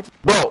 took one. I took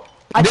one. Bro,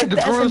 I the took the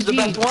Gru's the SMG.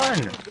 best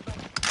one.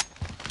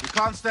 You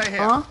can't stay here.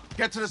 Huh?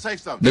 Get to the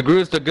safe zone. The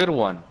Gru's the good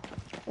one.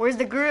 Where's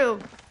the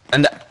groove?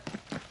 And that...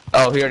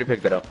 Oh, he already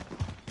picked it up.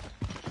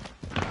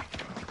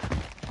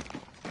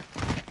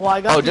 Well,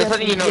 I got Oh, the just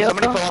letting you know, SMG.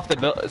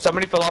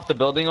 somebody fell off the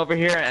building over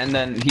here, and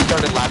then he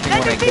started laughing Guys,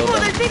 when I there's killed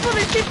people, him.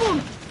 there's people.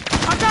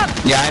 On top.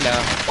 Yeah, I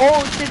know.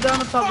 Oh, shit, they're on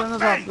the top.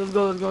 Let's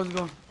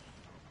go.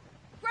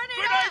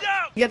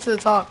 Get to the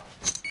top.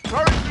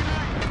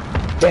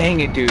 Dang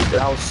it, dude.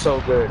 That was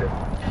so good.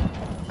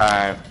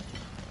 Alright.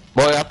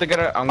 Well, I have to get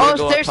a... I'm gonna Oh,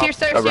 go stairs up here, top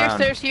stairs here, around.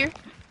 stairs here.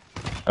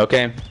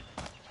 Okay.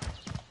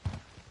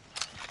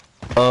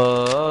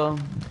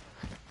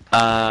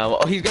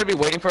 Well, he's gonna be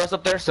waiting for us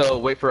up there, so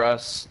wait for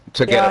us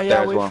to get up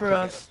there as wait well. for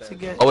us to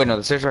get. Oh wait, no,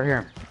 the stairs are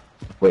here.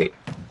 Wait,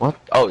 what?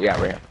 Oh yeah,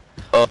 right here.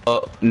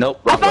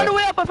 Nope. I found a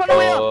way up. I found a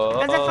way up.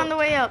 Guys, I found the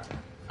way up.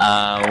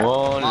 I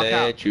won't Mark let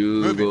out. you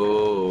Move it.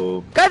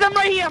 go. Guys, I'm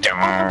right here.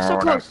 I'm so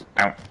close.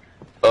 I'm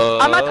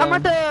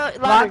at the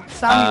ladder.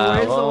 Sammy,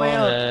 where's the way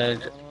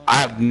up? I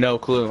have no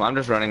clue. I'm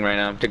just running right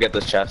now to get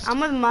this chest. I'm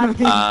with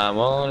Monty. I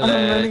won't I'm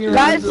let running you around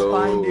Guys. the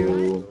spine, go.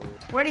 dude.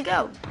 Where'd he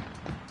go?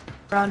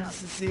 Around just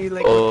to see,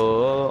 like.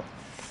 Oh,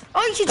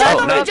 Oh, he Guys,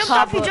 jumped off, he no, jumped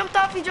off, he Papa. jumped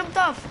off, he jumped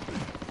off.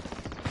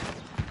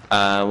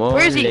 I won't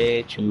Where is he?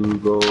 let you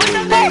go. Look,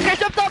 I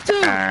jumped off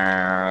too.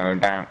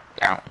 Down.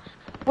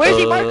 Where's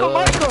he, Marco?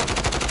 Marco.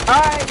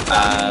 Alright,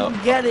 Sammy,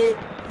 you get it.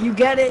 You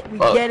get it. We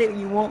Oh. get it.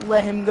 You won't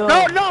let him go.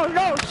 No.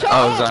 Shut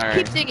Oh, up. sorry.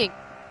 Keep singing.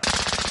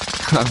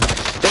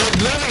 They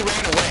literally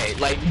ran away.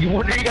 Like,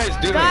 what are you guys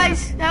doing?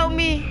 Guys, help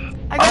me.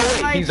 I got Oh wait,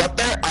 sniped. he's up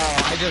there?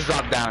 Oh, I just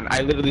dropped down.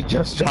 I literally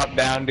just dropped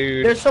down,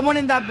 dude. There's someone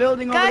in that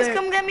building over Guys, there.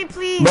 come get me,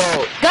 please.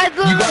 Bro, Guys,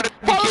 look. you gotta be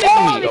Follow me, kidding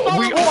follow me. me, follow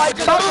We me. all I just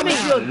just got follow me.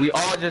 down. We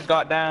all just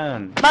got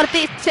down.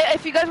 Marty,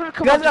 if you guys want to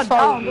come You up, guys got just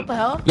follow down. me. What the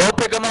hell? Go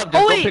pick him up. Just Oh,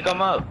 go wait. pick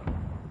him up.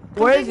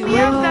 Where is Pick he? me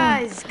up, Where-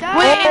 guys. Guys.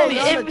 Wait, Oh, and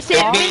you're on the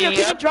top. Emilio,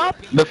 can you drop?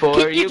 Before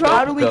Can you you drop? go.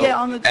 How do we get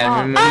on the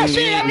top? Ah,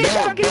 shit, I need to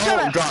No, get shot.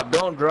 don't drop.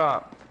 Don't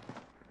drop.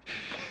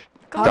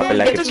 Come Drop get it me.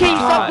 like It's it's okay, you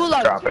hot. stop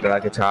Gulag. Drop it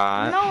like it's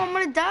hot. No, I'm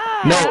gonna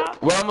die. No,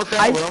 we're almost there.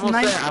 I We're almost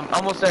sniped- there. I'm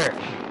almost there.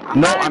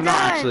 I'm No, gonna I'm not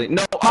die. actually.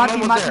 No, I'm Monty,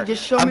 almost Monty, there.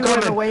 just show I'm me where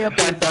coming. the way up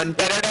is.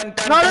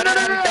 No,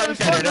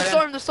 the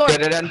storm, the storm.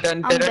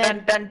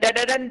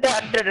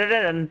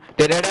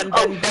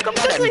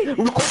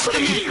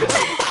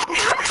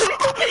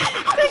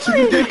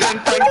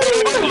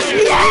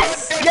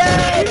 Yes!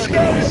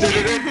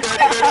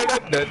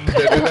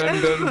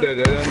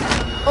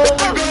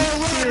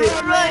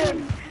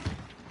 Run!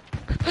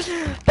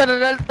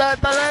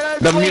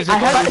 The music I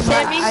have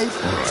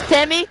was-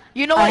 Sammy,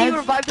 you know I why you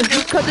have- revived me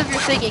because of your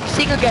singing.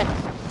 Sing again.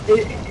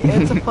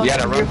 It's a fucking, You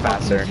gotta run you're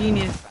faster. fucking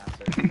genius.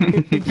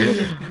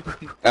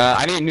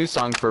 I need a new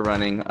song for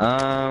running.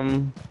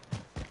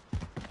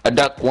 A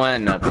duck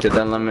went up to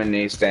the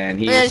lemonade stand.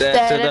 He Yes, said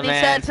Dad, to the and he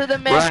man, said to the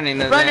man, running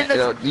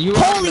the you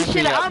Holy messed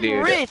shit, me up, I'm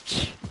dude.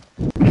 rich.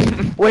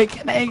 Wait,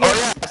 can I get?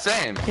 Oh yeah,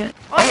 same. Can,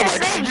 Oh, yeah, my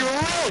same. God,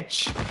 you're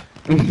rich.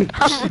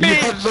 I'm You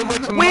have so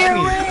much money.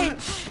 we're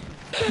rich.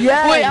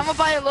 Yes. Wait, I'm gonna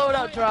buy a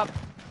loadout drop.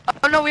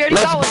 Oh no, we already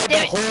Let's got one. buy the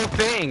Damn it. whole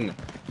thing.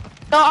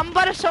 No, I'm gonna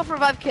buy a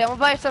self-revive kit. I'm gonna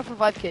buy a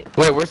self-revive kit.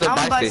 Wait, where's the I'm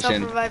gonna buy buy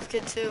station? self-revive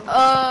kit too.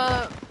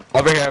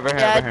 Over here, over here,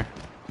 Yeah, over here.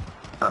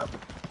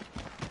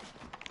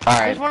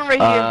 Alright. There's one right here.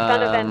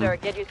 Found a vendor.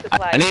 Get you I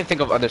supplies. need to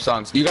think of other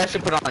songs. You guys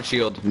should put on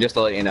Shield, just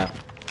to let you know.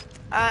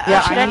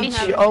 Yeah, should I I need need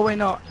to. you? Oh wait,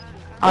 no.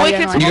 Oh, Wait,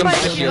 yeah, can no, I You someone can buy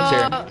buy shields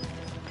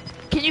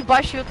here. Can you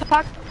buy shield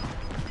pack?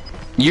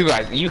 You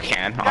guys, you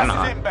can. I'm Gas is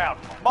not. inbound.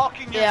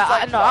 Marking new Yeah,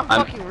 I safe know. I'm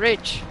zone. fucking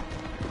rich.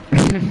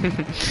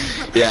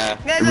 Yeah.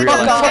 Guys, I real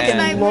got life. fucking And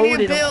sniper. loaded.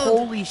 Need a build.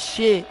 Holy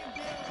shit.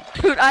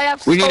 Dude, I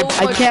have we so need to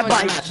much I can't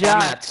money. buy mats, Jack.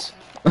 mats.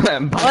 Buy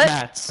What?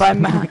 mats. Buy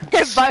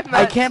Max. Buy I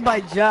mats. can't buy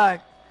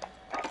Jack.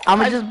 I'm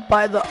gonna just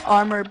buy the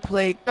armor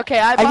plate. Okay,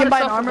 I I bought can a buy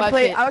an armor self-revive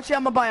plate. kit. Actually,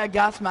 I'm gonna buy a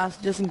gas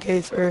mask just in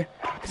case, or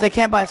because I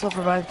can't buy a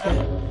self-revive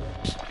kit.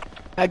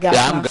 A gas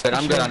Yeah, I'm mask good. for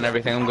I'm good sure. on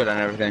everything. I'm good on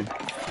everything.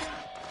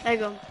 There you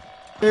go.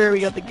 There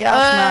we got the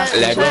gas mask.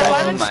 Let should I go buy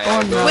of them? my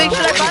Storm ego. now. Wait,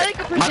 should I buy like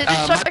a precision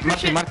strike or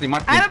shit? Marty,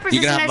 I have a you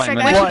precision can have airstrike.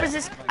 my I money.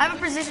 have a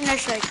precision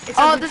airstrike. It's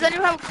Oh, on does the-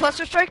 anyone have a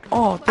cluster strike? Oh, I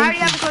already thank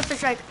have a you. cluster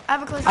strike. I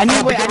have a cluster I need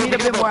strike. wait. I need a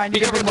bit more. I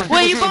need a bit more.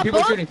 Wait, you bought People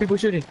both? shooting. People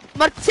shooting.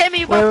 Sammy,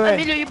 you bought Wait.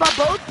 Emilio, you bought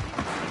both?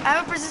 I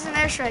have a precision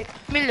airstrike.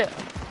 Emilio,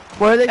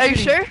 Where are they are you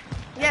shooting? sure?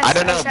 Yes. I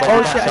don't know, shot- but Oh,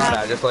 I shit, shot I that,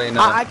 have- just let you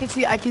know. I can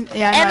see. I can.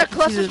 Yeah. I know, And I a can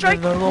cluster see the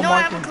strike? little No,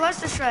 I have a marker.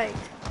 cluster strike.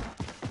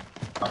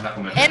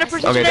 And a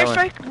precision Okay, don't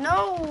worry. airstrike?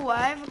 No,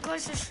 I have a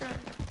cluster strike.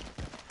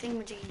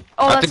 Thingamajiggy.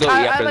 Oh, I have to that's go eat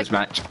I after like this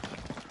match.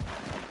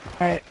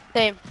 All right.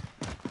 same.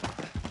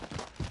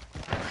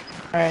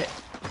 All right.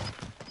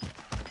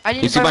 I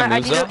need You to see buy my my, I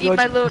moves, need to though? eat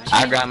my little cheese.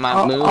 I got my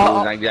I'll- moves I'll-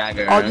 like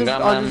Jagger. I'll I just-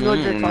 got I'll my just go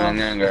moves drink like alcohol.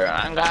 Jagger.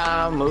 I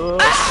got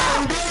moves. Gas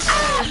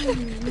is closing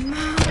in.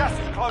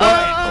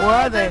 Where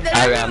are they?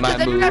 I got my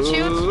Does anyone have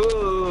shields?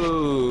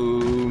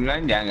 moves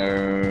like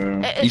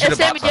Jagger. You should have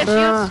Sammy, bought do you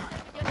have some.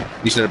 shields?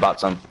 You should have bought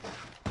some.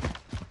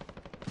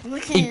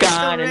 Look at You you, you're so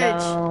gotta rich.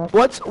 know.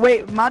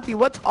 Wait, Mati,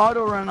 what's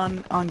auto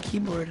run on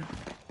keyboard?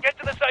 Get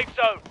to the safe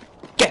zone.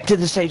 Get to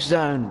the safe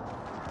zone.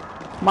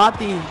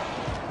 Mati,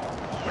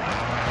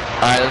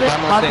 Alright, let's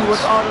buy more Mati, what's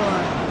things. auto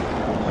run?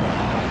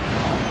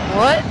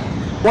 What?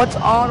 What's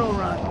auto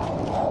run?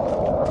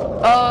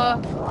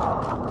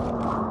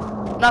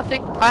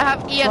 Nothing. I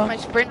have E as Fuck. my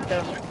sprint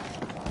though.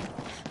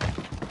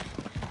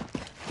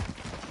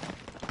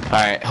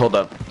 Alright, hold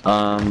up.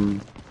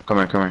 Come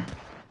here.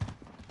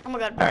 Oh my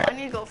god, bro, Alright. I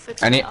need to go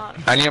fix I need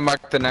my to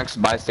mark the next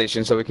buy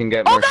station so we can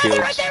get Oh, more there, shields.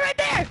 right there, right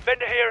there!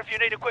 Vendor here if you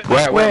need equipment.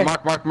 Where? Where?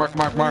 Mark. Mark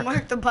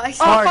the buy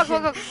Oh,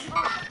 station. fuck.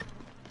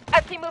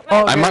 I see movement.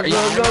 Oh, I marked. go,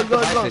 Yeah, I go, marked the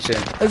go, buy go.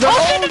 station. Is there,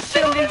 oh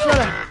shit, I'm getting shot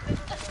at.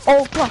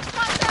 Oh fuck.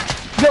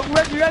 Yo,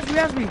 res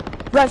me.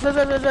 Res.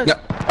 Yeah.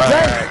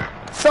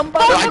 Alright.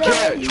 Somebody I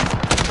ready. can't.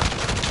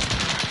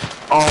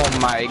 Oh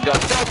my god,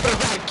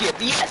 self-revive kit.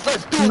 Yes,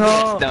 let's do No.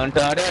 this. Dun,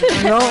 dun, dun,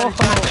 dun, No. dun,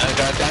 dun,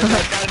 dun, dun,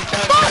 dun, dun,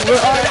 dun. Where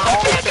are you?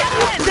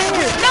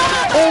 There.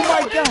 Oh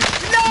my god.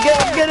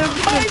 Get him.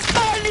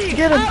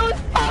 Get him. I was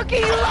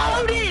fucking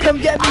loaded! Come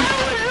get me.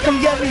 Come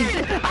get me.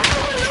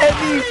 Get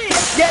me.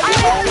 Get me.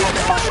 Oh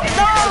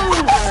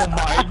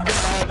my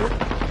god.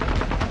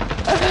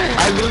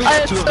 I literally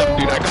got two of them,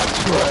 dude. I got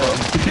two of them.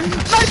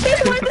 My team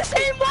were the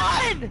same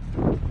one!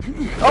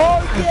 Oh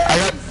yeah. I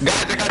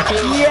got two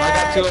of them. I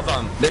got two of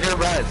them. They didn't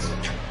res.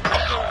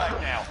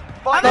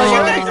 I'm No, not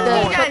sure he's guys,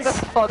 dead. you guys. Shut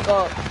the fuck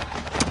up.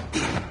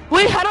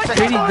 Wait, how do I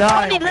Pretty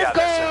died. Let's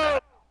go!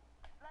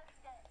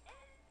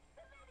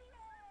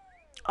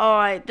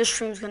 Alright, this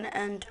stream's gonna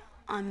end.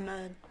 I'm